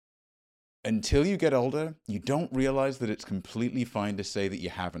 Until you get older, you don't realize that it's completely fine to say that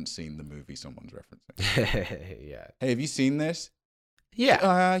you haven't seen the movie someone's referencing. Yeah. Hey, have you seen this?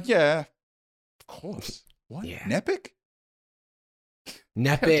 Yeah. Yeah. Of course. What? Yeah. Nepic?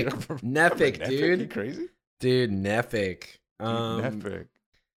 Nepic, dude. You crazy? Dude, Nepic. Nepic.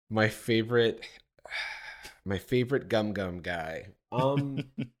 My favorite gum guy.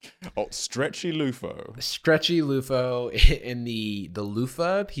 Stretchy Lufo. Stretchy Lufo in the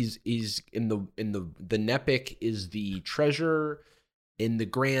loofah. He's in the Nepic is the treasure in the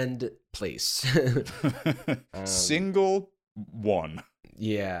grand place. Single one.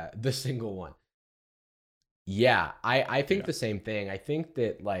 Yeah, the single one. Yeah, I think the same thing. I think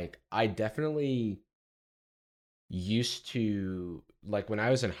that like I definitely used to, like when I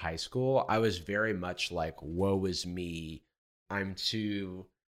was in high school, I was very much like, woe is me. I'm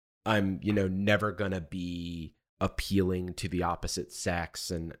never gonna be appealing to the opposite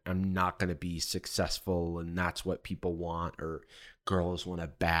sex, and I'm not gonna be successful, and that's what people want, or girls want a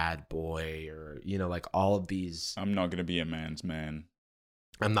bad boy, or like all of these. I'm not gonna be a man's man.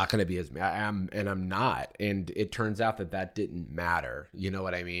 I'm not gonna be as I am, and I'm not. And it turns out that didn't matter. You know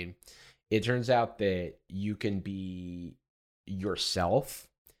what I mean? It turns out that you can be yourself,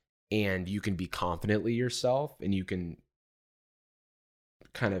 and you can be confidently yourself, and you can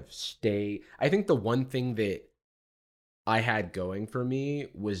kind of stay. I think the one thing that I had going for me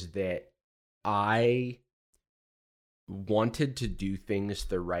was that I wanted to do things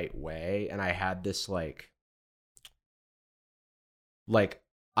the right way, and I had this like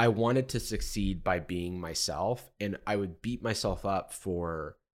I wanted to succeed by being myself, and I would beat myself up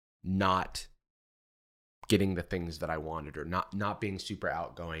for not getting the things that I wanted, or not being super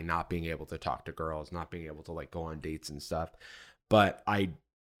outgoing, not being able to talk to girls, not being able to like go on dates and stuff. But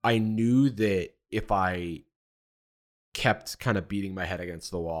I knew that if I kept kind of beating my head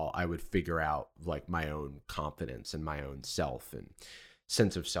against the wall, I would figure out like my own confidence and my own self and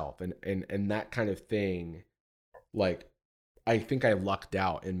sense of self, and that kind of thing. Like, I think I lucked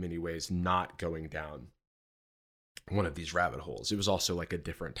out in many ways not going down one of these rabbit holes. It was also like a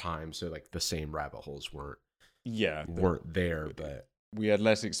different time, so like the same rabbit holes weren't there, but we had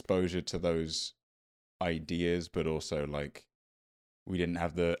less exposure to those ideas, but also like we didn't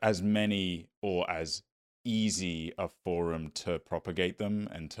have as many or as easy a forum to propagate them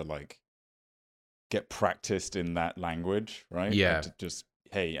and to like get practiced in that language, right? Yeah. Like to just,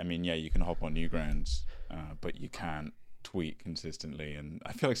 hey, I mean, yeah, you can hop on Newgrounds, but you can't tweet consistently. And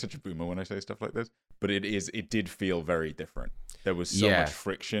I feel like such a boomer when I say stuff like this, but it did feel very different. There was so much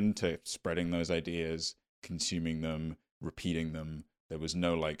friction to spreading those ideas, consuming them, repeating them. There was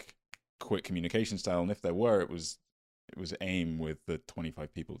no like quick communication style, and if there were, it was AIM with the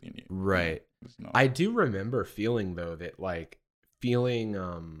 25 people you knew. Right. I do remember feeling though that like feeling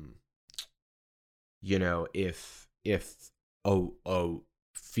if a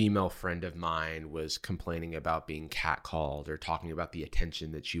female friend of mine was complaining about being catcalled or talking about the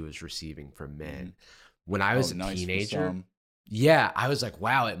attention that she was receiving from men. When I was a teenager, I was like,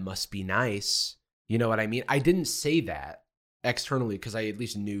 wow, it must be nice. You know what I mean? I didn't say that externally because I at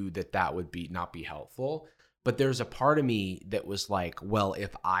least knew that would not be helpful. But there's a part of me that was like, well,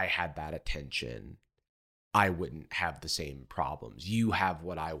 if I had that attention, I wouldn't have the same problems. You have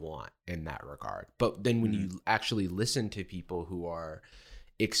what I want in that regard. But then when you actually listen to people who are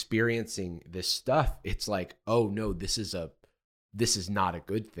experiencing this stuff, it's like, oh no, this is not a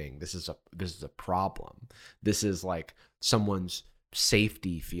good thing. This is a problem. This is like someone's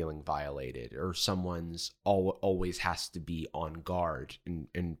safety feeling violated, or someone's always has to be on guard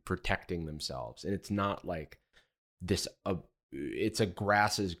and protecting themselves. And it's not like this it's a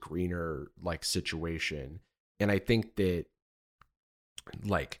grass is greener like situation. And I think that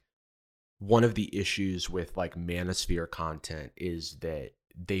like one of the issues with like manosphere content is that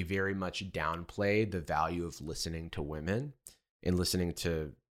they very much downplay the value of listening to women and listening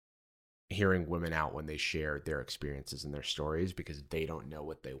to hearing women out when they share their experiences and their stories, because they don't know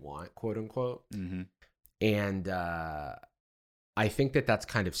what they want, quote unquote. Mm-hmm. And I think that's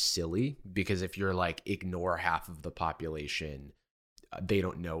kind of silly, because if you're like ignore half of the population, they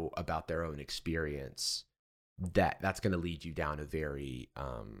don't know about their own experience, that's going to lead you down a very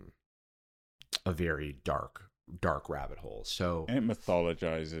dark rabbit hole. So it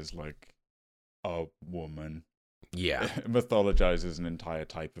mythologizes like a woman. Yeah. It mythologizes an entire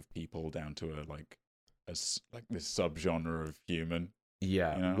type of people down to a like like this subgenre of human.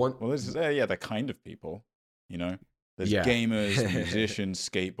 Yeah. You know? Well, they're kind of people. You know, there's gamers, musicians,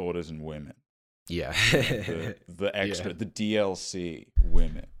 skateboarders, and women. Yeah. The extra, the DLC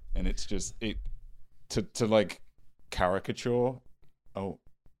women, and it's just to like caricature. Oh,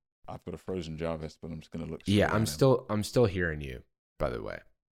 I've got a frozen Jarvis, but I'm just gonna look. Yeah, I'm still hearing you, by the way.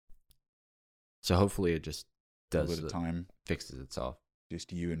 So hopefully it just does the time, fixes itself.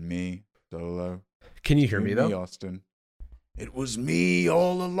 Just you and me, solo. Can you hear me though, Austin? It was me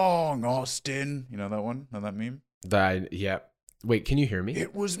all along, Austin. You know that one? Know that meme? Yeah. Wait, can you hear me?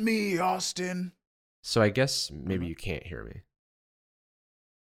 It was me, Austin. So I guess maybe you can't hear me.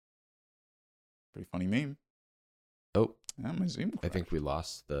 Pretty funny meme. Oh, my Zoom crashed. I think we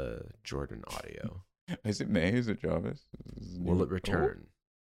lost the Jordan audio. Is it me? Is it Jarvis? Will it return?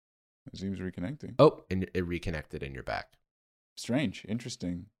 Zoom's reconnecting. Oh, and it reconnected and you're back. Strange.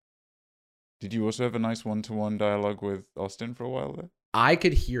 Interesting. Did you also have a nice one-to-one dialogue with Austin for a while there? I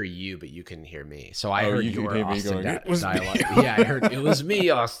could hear you, but you couldn't hear me. So I heard your Austin dialogue. Me. Yeah, I heard it was me,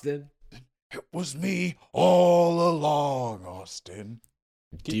 Austin. It was me all along, Austin.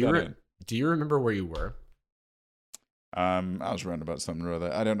 Do you remember where you were? I was around about something or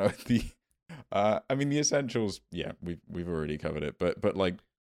other. I don't know I mean the essentials. Yeah, we've already covered it. But like,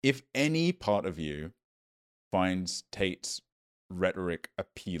 if any part of you finds Tate's rhetoric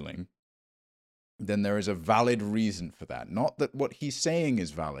appealing, then there is a valid reason for that. Not that what he's saying is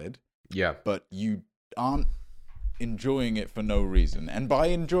valid. Yeah. But you aren't enjoying it for no reason. And by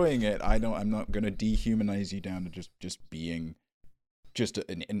enjoying it, I'm not going to dehumanize you down to just being just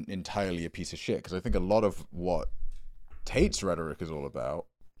entirely a piece of shit. Because I think a lot of what Tate's rhetoric is all about,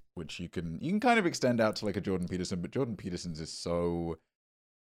 which you can kind of extend out to like a Jordan Peterson, but Jordan Peterson's is so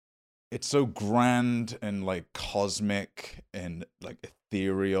grand and like cosmic and like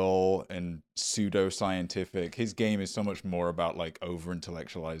ethereal and pseudo-scientific. His game is so much more about like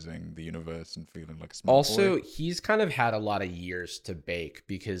over-intellectualizing the universe and feeling like a smart also boy. He's kind of had a lot of years to bake,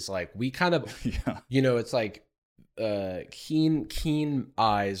 because like we kind of you know, it's like keen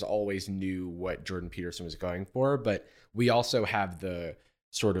eyes always knew what Jordan Peterson was going for, but we also have the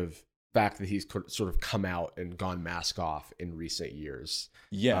sort of fact that he's sort of come out and gone mask off in recent years.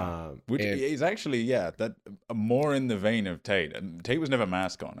 Which is actually that more in the vein of Tate. And Tate was never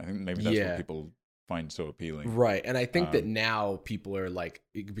mask on. I think maybe that's what people find so appealing, right? And I think that now people are like,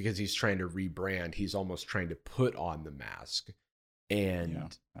 because he's trying to rebrand, he's almost trying to put on the mask,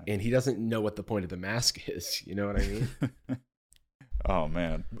 and he doesn't know what the point of the mask is. You know what I mean? Oh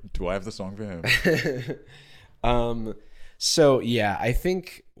man, do I have the song for him? So yeah, I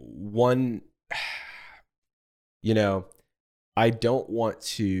think one, you know, I don't want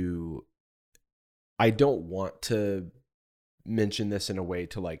to mention this in a way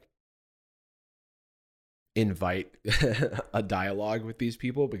to like invite a dialogue with these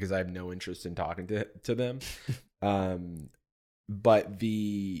people, because I have no interest in talking to them. But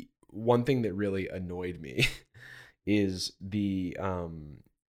the one thing that really annoyed me is the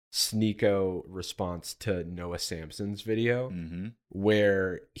Sneeko response to Noah Samsen's video,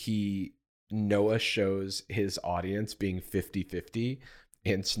 where Noah shows his audience being 50-50,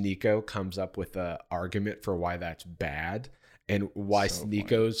 and Sneeko comes up with an argument for why that's bad, and why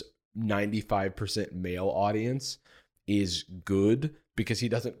Sneeko's 95% male audience is good, because he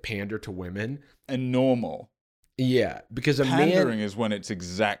doesn't pander to women. And normal. Yeah, because pandering is when it's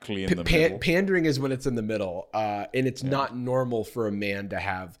exactly in the middle. Pandering is when it's in the middle, and it's not normal for a man to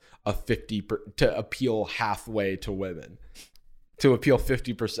have to appeal halfway to women, to appeal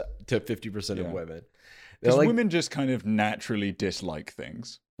 50% to 50% of women. Because like, women just kind of naturally dislike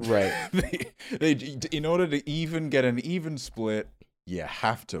things, right? they in order to even get an even split, you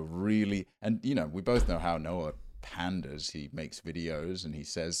have to really, and you know, we both know how Noah panders. He makes videos and he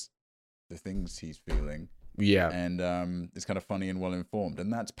says the things he's feeling. Yeah. And it's kind of funny and well informed,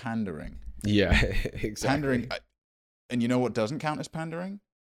 and that's pandering. Yeah, exactly. Pandering, and you know what doesn't count as pandering?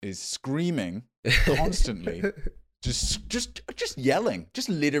 Is screaming constantly. just yelling. Just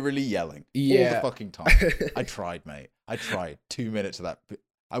literally yelling. Yeah. All the fucking time. I tried, mate. I tried 2 minutes of that.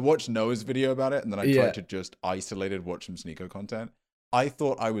 I watched Noah's video about it, and then I tried to just isolated watch some Sneeko content. I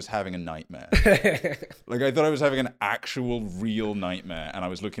thought I was having a nightmare. Like, I thought I was having an actual real nightmare, and I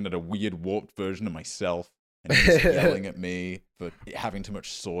was looking at a weird warped version of myself, and he was yelling at me for having too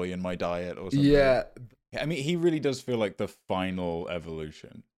much soy in my diet or something. Yeah. I mean, he really does feel like the final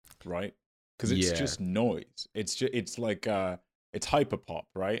evolution, right? Because it's just noise. It's like it's hyperpop,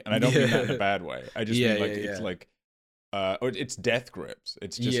 right? And I don't mean that in a bad way. I just mean like it's like or it's death grips.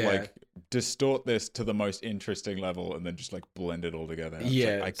 It's just like distort this to the most interesting level and then just like blend it all together.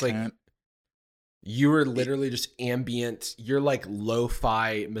 Yeah, I can't. You were literally just ambient. You're like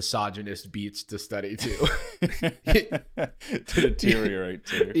lo-fi misogynist beats to study to. To deteriorate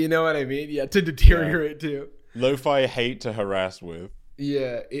to. You know what I mean? Yeah, to deteriorate to. Lo-fi hate to harass with.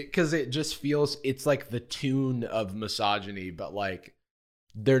 Yeah, because it just feels, it's like the tune of misogyny, but like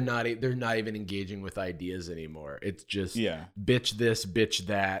they're not even engaging with ideas anymore. It's just bitch this, bitch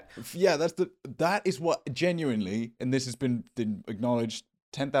that. Yeah, that is what genuinely, and this has been acknowledged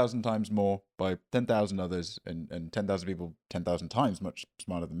 10,000 times more by 10,000 others and 10,000 people 10,000 times much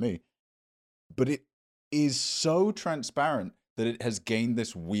smarter than me. But it is so transparent that it has gained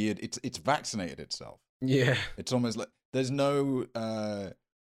this weird, it's vaccinated itself. Yeah. It's almost like there's no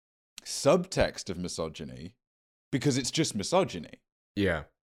subtext of misogyny because it's just misogyny. Yeah.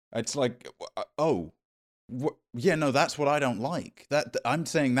 It's like, that's what I don't like. That I'm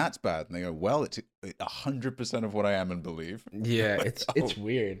saying that's bad. And they go, well, it's 100% of what I am and believe. Yeah, it's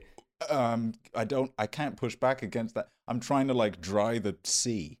weird. I can't push back against that. I'm trying to like dry the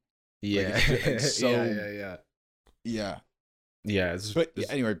sea. Yeah. Yeah.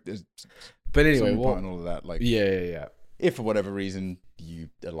 Anyway, well, and all of that. Like, yeah. If for whatever reason you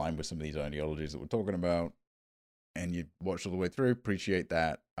align with some of these ideologies that we're talking about, and you watched all the way through, appreciate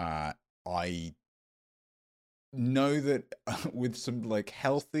that. I know that with some like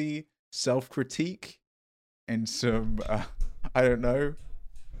healthy self-critique and some, I don't know,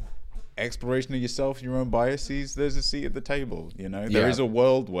 exploration of yourself and your own biases, there's a seat at the table. You know, there is a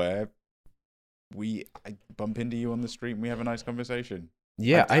world where I bump into you on the street and we have a nice conversation.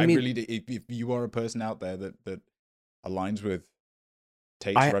 Yeah, I mean, really, if you are a person out there that aligns with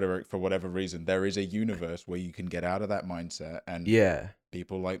Tate's rhetoric for whatever reason, there is a universe where you can get out of that mindset, and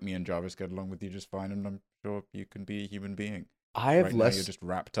people like me and Jarvis get along with you just fine, and I'm sure you can be a human being. Now you're just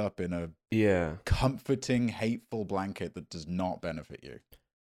wrapped up in a comforting, hateful blanket that does not benefit you.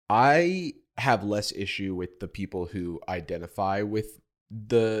 I have less issue with the people who identify with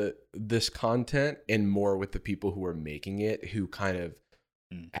this content and more with the people who are making it, who kind of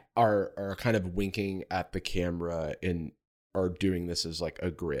are kind of winking at the camera and are doing this as like a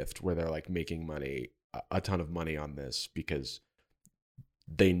grift, where they're like making a ton of money on this because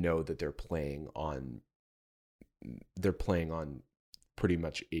they know that they're playing on pretty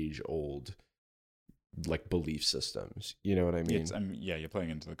much age old like belief systems. You know what I mean? You're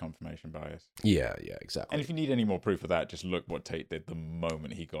playing into the confirmation bias. Yeah, exactly. And if you need any more proof of that, just look what Tate did the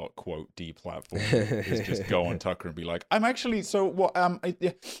moment he got quote deplatformed. Is just go on Tucker and be like, I'm actually what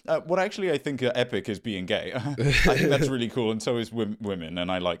actually I think Epic is being gay. I think that's really cool, and so is women,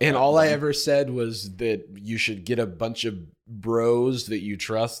 and I like. And all I ever said was that you should get a bunch of bros that you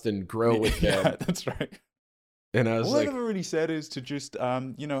trust and grow with them. Yeah, that's right. And I was all like, I've ever really said is to just,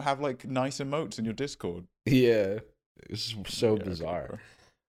 have like nice emotes in your Discord. Yeah, it's so bizarre.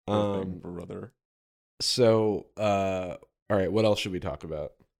 Brother. So, all right, what else should we talk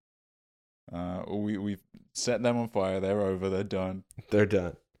about? We've set them on fire. They're over. They're done. They're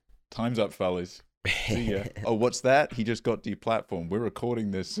done. Time's up, fellas. See ya. Oh, what's that? He just got deplatformed. We're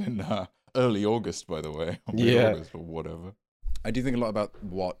recording this in early August, by the way. August or whatever. I do think a lot about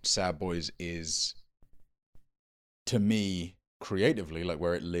what Sad Boys is. To me, creatively, like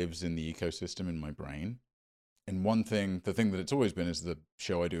where it lives in the ecosystem in my brain. And the thing that it's always been is the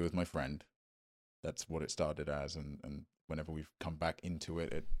show I do with my friend. That's what it started as. And whenever we've come back into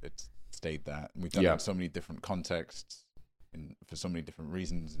it, it's stayed that. And we've done it in so many different contexts and for so many different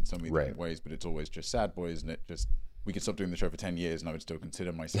reasons in so many different ways, but it's always just Sad Boys. And we could stop doing the show for 10 years and I would still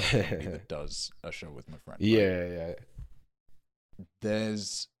consider myself somebody that does a show with my friend. Yeah.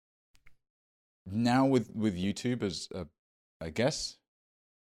 There's now with YouTube as I guess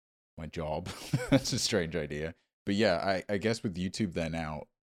my job. That's a strange idea, but yeah, I guess with YouTube there now,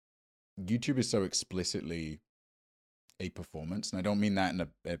 YouTube is so explicitly a performance, and I don't mean that in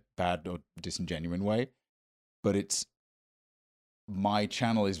a bad or disingenuous way, but my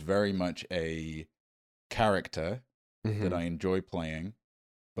channel is very much a character that I enjoy playing,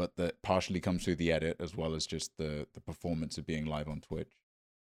 but that partially comes through the edit as well as just the performance of being live on Twitch.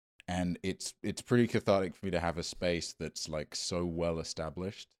 And it's pretty cathartic for me to have a space that's like so well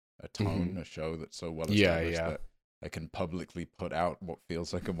established, a tone, a show that's so well established that I can publicly put out what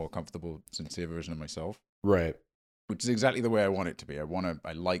feels like a more comfortable, sincere version of myself. Right. Which is exactly the way I want it to be.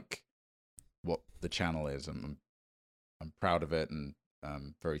 I like what the channel is, and I'm proud of it, and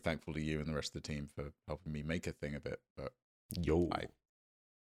I'm very thankful to you and the rest of the team for helping me make a thing of it. But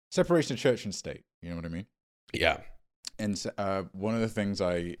separation of church and state, you know what I mean? Yeah. And one of the things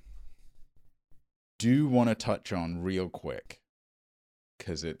I do want to touch on real quick,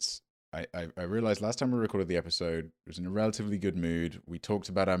 because I realized last time we recorded the episode, it was in a relatively good mood. We talked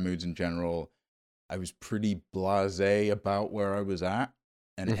about our moods in general. I was pretty blasé about where I was at.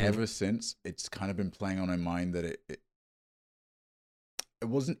 And ever since, it's kind of been playing on my mind that it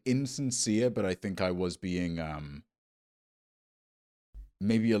wasn't insincere, but I think I was being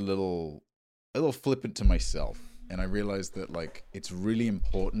maybe a little flippant to myself. And I realized that, like, it's really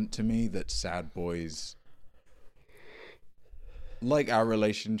important to me that Sad Boys, like our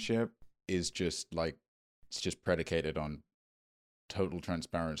relationship, is just like, it's just predicated on total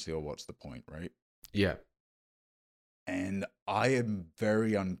transparency, or what's the point, right? Yeah. And I am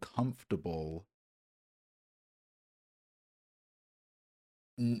very uncomfortable,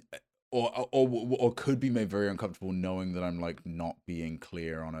 or could be made very uncomfortable knowing that I'm like not being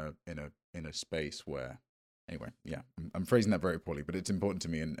clear on in a space where, anyway, yeah, I'm phrasing that very poorly, but it's important to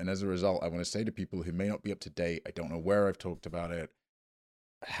me. And as a result, I want to say to people who may not be up to date, I don't know where I've talked about it,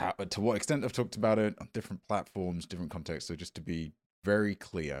 to what extent I've talked about it on different platforms, different contexts. So just to be very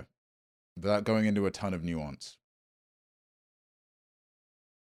clear, without going into a ton of nuance.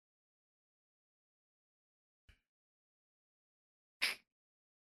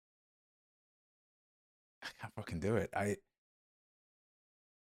 I can't fucking do it.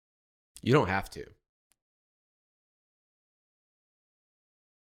 You don't have to.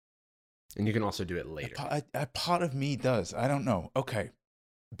 And you can also do it later. A part of me does. I don't know. Okay.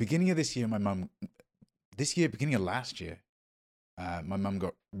 Beginning of this year, beginning of last year, my mum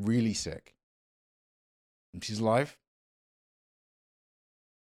got really sick. And she's alive,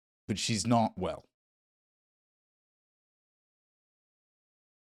 but she's not well.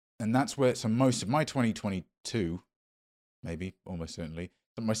 And that's where, so most of my 2022, maybe, almost certainly,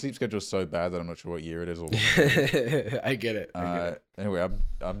 my sleep schedule is so bad that I'm not sure what year it is. I get it. Anyway,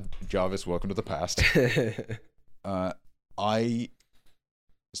 I'm Jarvis. Welcome to the past. I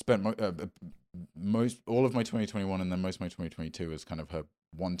spent all of my 2021 and then most of my 2022 as kind of her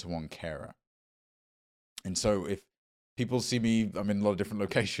one-to-one carer. And so if people see me, I'm in a lot of different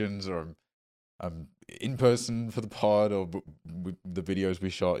locations, or I'm in person for the pod, or the videos we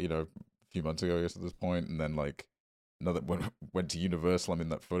shot, a few months ago, I guess, at this point, and then like another went to Universal, I'm in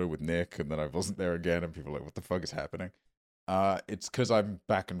that photo with Nick, and then I wasn't there again, and people are like, what the fuck is happening? It's because I'm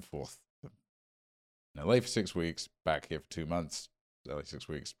back and forth. In LA for 6 weeks, back here for 2 months, LA 6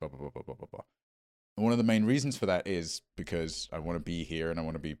 weeks, blah, blah, blah, blah, blah, blah, blah. And one of the main reasons for that is because I want to be here, and I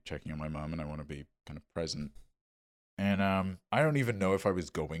want to be checking on my mom, and I want to be kind of present. And I don't even know if I was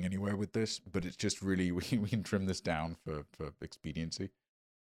going anywhere with this, but it's just really, we can trim this down for expediency.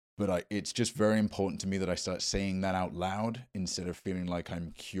 But it's just very important to me that I start saying that out loud instead of feeling like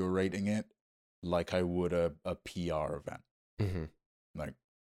I'm curating it like I would a PR event. Mm-hmm. Like,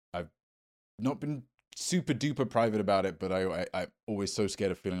 I've not been super duper private about it, but I'm always so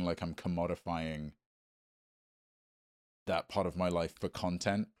scared of feeling like I'm commodifying that part of my life for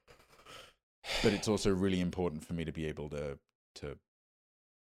content. But it's also really important for me to be able to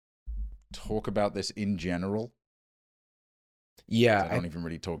talk about this in general. Yeah. I don't even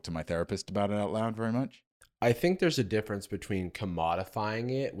really talk to my therapist about it out loud very much. I think there's a difference between commodifying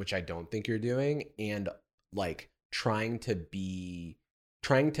it, which I don't think you're doing, and like trying to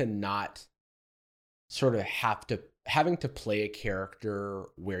not sort of having to play a character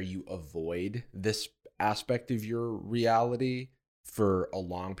where you avoid this aspect of your reality for a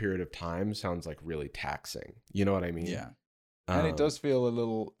long period of time sounds like really taxing. You know what I mean? Yeah. And it does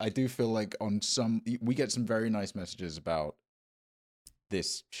feel I do feel like we get some very nice messages about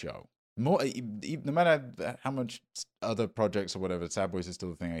this show. More, no matter how much other projects or whatever, Sad Boys is still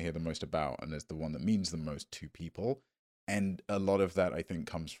the thing I hear the most about, and it's the one that means the most to people. And a lot of that, I think,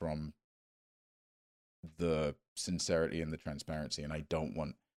 comes from the sincerity and the transparency. And I don't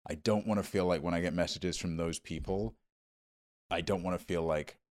want to feel like when I get messages from those people, I don't want to feel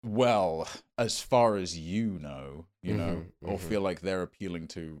like, well, as far as you know, or feel like they're appealing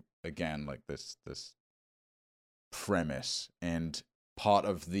to, again, like this premise. And part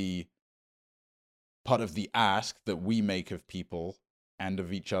of the ask that we make of people and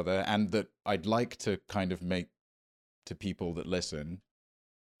of each other, and that I'd like to kind of make to people that listen,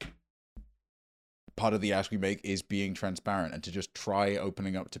 part of the ask we make is being transparent and to just try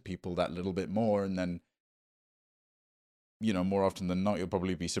opening up to people that little bit more. And then, more often than not, you'll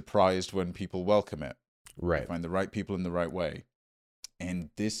probably be surprised when people welcome it. Right. You find the right people in the right way.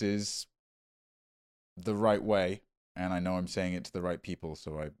 And this is the right way. And I know I'm saying it to the right people.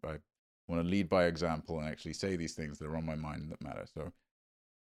 So I want to lead by example and actually say these things that are on my mind that matter. So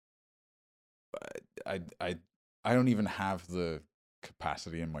I don't even have the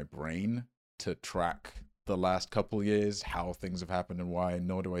capacity in my brain to track the last couple years, how things have happened and why,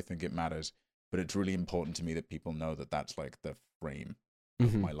 nor do I think it matters. But it's really important to me that people know that that's like the frame.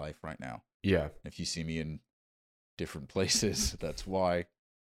 of my life right now. Yeah. If you see me in different places, that's why.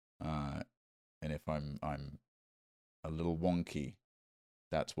 And if I'm a little wonky,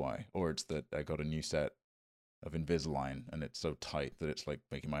 that's why. Or it's that I got a new set of Invisalign and it's so tight that it's like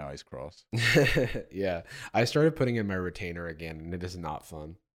making my eyes cross. Yeah. I started putting in my retainer again, and it is not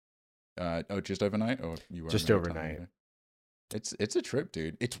fun. Just overnight, or you were just overnight? It's a trip,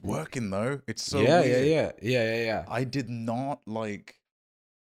 dude. It's working though. It's so weird. Yeah. I did not like.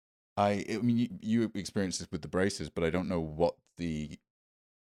 I mean, you experienced this with the braces, but I don't know what the.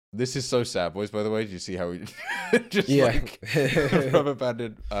 This is so sad, boys. By the way, did you see how we just like rubber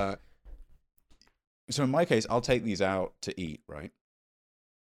banded? So in my case, I'll take these out to eat, right?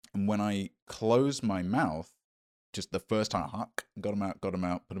 And when I close my mouth, just the first time, got them out, put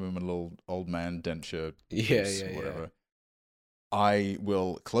them in my little old man denture, whatever. I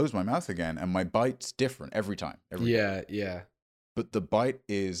will close my mouth again, and my bite's different every time. Yeah. But the bite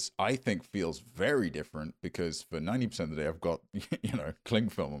I think, feels very different because for 90% of the day, I've got, cling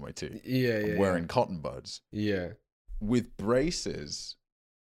film on my teeth. I'm wearing cotton buds. Yeah. With braces,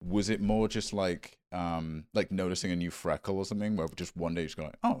 was it more just like noticing a new freckle or something, where just one day just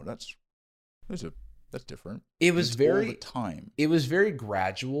going, oh, that's different? It was all the time. It was very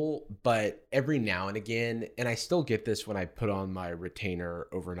gradual, but every now and again, and I still get this when I put on my retainer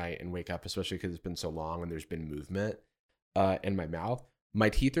overnight and wake up, especially because it's been so long and there's been movement in my mouth. My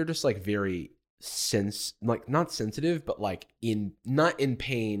teeth are just like very not sensitive, but like not in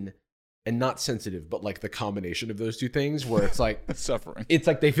pain and not sensitive, but like the combination of those two things where it's like suffering. It's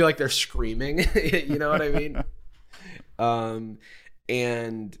like they feel like they're screaming. You know what I mean?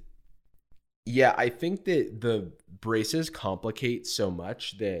 And yeah, I think that the braces complicate so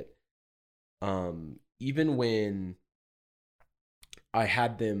much that even when I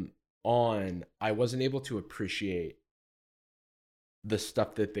had them on, I wasn't able to appreciate the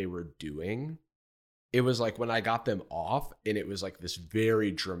stuff that they were doing. It was like when I got them off, and it was like this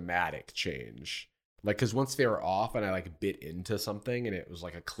very dramatic change. Like, because once they were off and I like bit into something and it was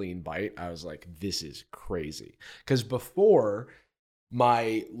like a clean bite, I was like, this is crazy. Because before,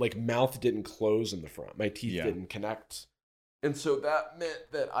 my like mouth didn't close in the front. My teeth didn't connect. And so that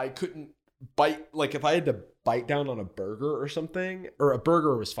meant that I couldn't bite. Like if I had to bite down on a burger or something, or a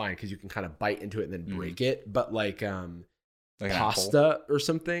burger was fine because you can kind of bite into it and then break it. But like pasta or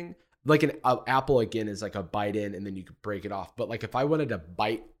something, like an apple again is like a bite in and then you could break it off. But like if I wanted to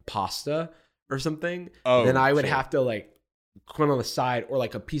bite pasta or something, then I would have to like put on the side, or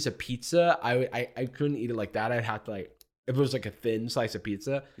like a piece of pizza. I couldn't eat it like that. I'd have to like, if it was like a thin slice of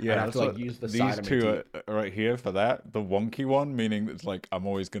pizza, I'd have to like use the side of my teeth. These two are right here for that. The wonky one, meaning it's like I'm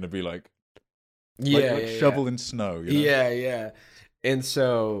always going to be like shovel in snow. You know? Yeah. And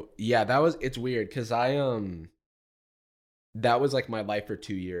so it's weird because that was like my life for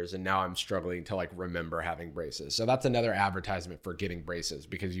 2 years, and now I'm struggling to like remember having braces. So that's another advertisement for getting braces,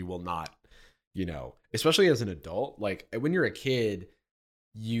 because you will not, especially as an adult, like when you're a kid,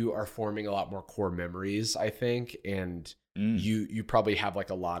 you are forming a lot more core memories, I think. And you probably have like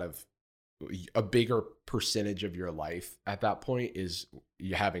a bigger percentage of your life at that point is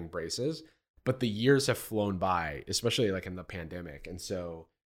you having braces, but the years have flown by, especially like in the pandemic. And so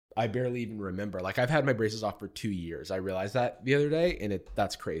I barely even remember, like I've had my braces off for 2 years. I realized that the other day, and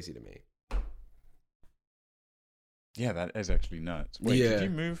that's crazy to me. Yeah, that is actually nuts. Wait, did you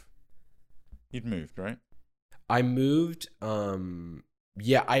move? You'd moved, right? I moved, yeah,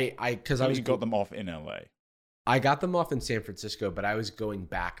 because I was got them off in LA. I got them off in San Francisco, but I was going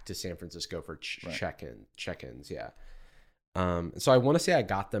back to San Francisco for check-ins. Yeah. So I want to say I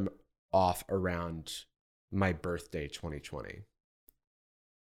got them off around my birthday, 2020.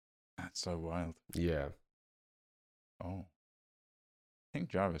 That's so wild. Yeah. Oh. I think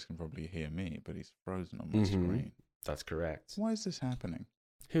Jarvis can probably hear me, but he's frozen on my screen. That's correct. Why is this happening?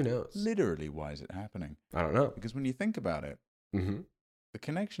 Who knows? Literally, why is it happening? I don't know. Because when you think about it, the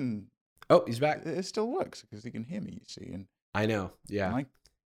connection... Oh, he's back. It still works because he can hear me, you see. And I know, yeah.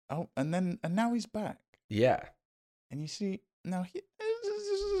 And now he's back. Yeah. And you see, now this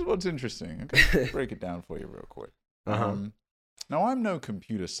is what's interesting. Okay, break it down for you real quick. Now, I'm no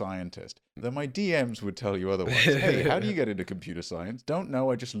computer scientist, though my DMs would tell you otherwise. Hey, how do you get into computer science? Don't know,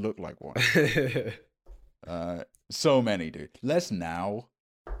 I just look like one. So many, dude. Less now,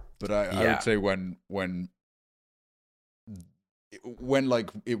 but I would say when like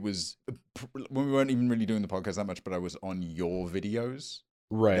it was, when we weren't even really doing the podcast that much, but I was on your videos.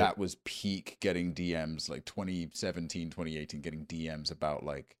 Right. That was peak getting DMs, like 2017, 2018, getting DMs about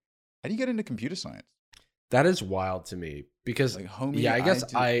like, how do you get into computer science? That is wild to me because, like, homie, I guess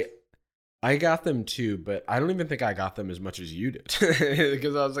I got them too, but I don't even think I got them as much as you did.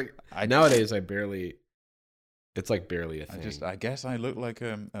 Because I was like, nowadays it's like barely a thing. I guess I look like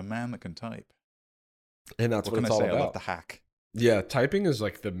a man that can type. And that's what it's all about. I love the hack. Yeah, typing is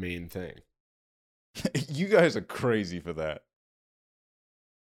like the main thing. You guys are crazy for that.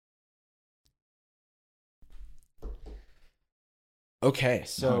 Okay,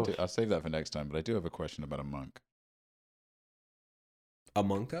 so I'll save that for next time, but I do have a question about a monk.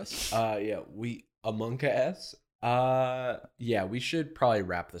 Among Us? Among Us? Yeah, we should probably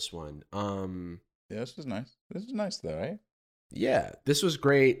wrap this one. Yeah, this was nice. This was nice though, eh? Yeah, this was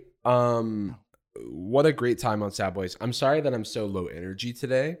great. What a great time on Sad Boys. I'm sorry that I'm so low energy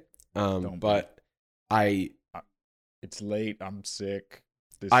today. But it's late. I'm sick.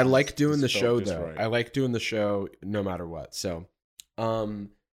 I like doing the show though. Right. I like doing the show no matter what. So,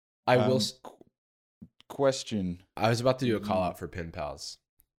 question. I was about to do a call out for Pen Pals.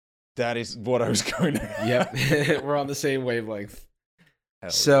 That is what I was going to. Yep. We're on the same wavelength.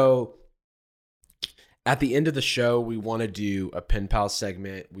 So at the end of the show, we want to do a Pen Pal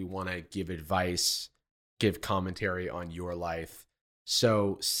segment. We want to give advice, give commentary on your life.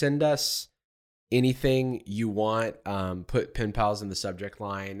 So send us anything you want. Put Pen Pals in the subject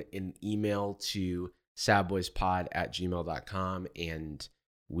line, an email to sadboyspod@gmail.com, and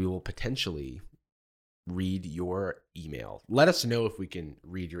we will potentially read your email. Let us know if we can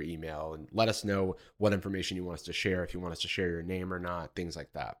read your email, and let us know what information you want us to share, if you want us to share your name or not, things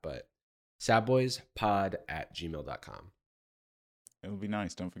like that. But sadboyspod@gmail.com. It'll be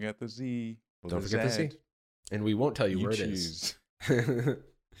nice. Don't forget the Z. Don't forget the Z. And we won't tell you where choose. It is.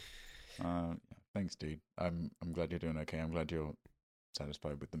 Thanks, dude. I'm glad you're doing okay. I'm glad you're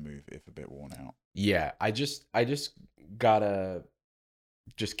satisfied with the move, if a bit worn out. Yeah, I just gotta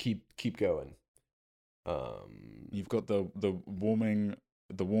just keep going. You've got the warming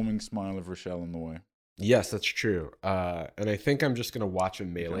smile of Rochelle in the way. Yes, that's true. And I think I'm just gonna watch a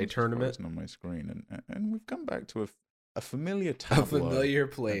Melee tournament on my screen, and we've come back to a familiar tableau, a familiar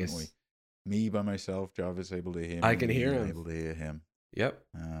place. Me by myself, Jarvis able to hear me. I can hear him. Able to hear him. Yep.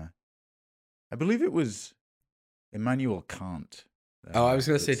 I believe it was Immanuel Kant. I was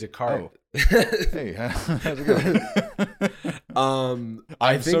gonna say Descartes. Hey, how's it going?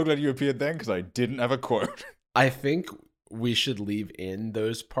 I'm so glad you appeared then, because I didn't have a quote. I think we should leave in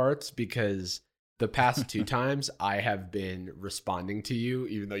those parts, because the past 2 times I have been responding to you,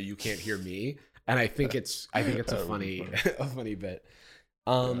 even though you can't hear me, and I think it's a funny bit.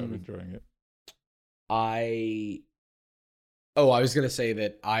 I'm enjoying it. I was gonna say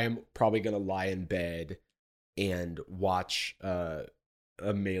that I am probably gonna lie in bed and watch a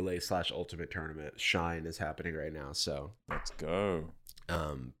Melee / Ultimate tournament. Shine is happening right now, so let's go.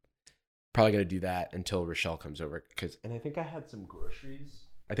 Probably gonna do that until Rochelle comes over, and I think I had some groceries.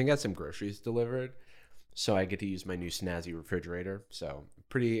 I think I had some groceries delivered, so I get to use my new snazzy refrigerator. So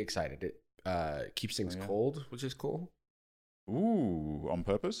pretty excited. It keeps things cold, which is cool. Ooh, on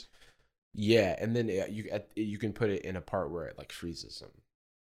purpose? Yeah, and then you can put it in a part where it like freezes them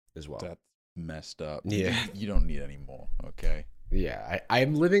as well. That's messed up. Yeah, you don't need any more. Okay. Yeah,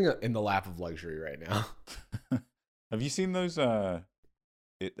 I'm living in the lap of luxury right now. Have you seen those wet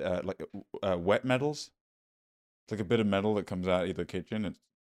metals? It's like a bit of metal that comes out of the kitchen and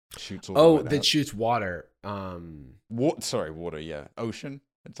shoots all the way out. Shoots water. Water. Yeah, ocean.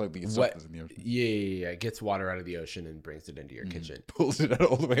 It's like the stuff that's in the ocean. Yeah. It gets water out of the ocean and brings it into your kitchen. Pulls it out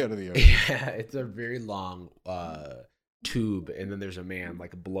all the way out of the ocean. Yeah, it's a very long tube, and then there's a man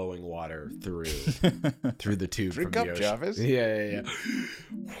like blowing water through the tube. Drink from up, the ocean. Jarvis. Yeah.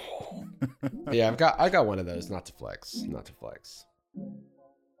 Yeah, I got one of those. Not to flex.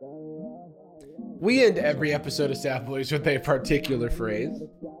 We end every episode of Sad Boys with a particular phrase.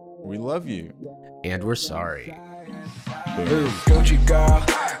 We love you. And we're sorry. Boom. Gucci girl.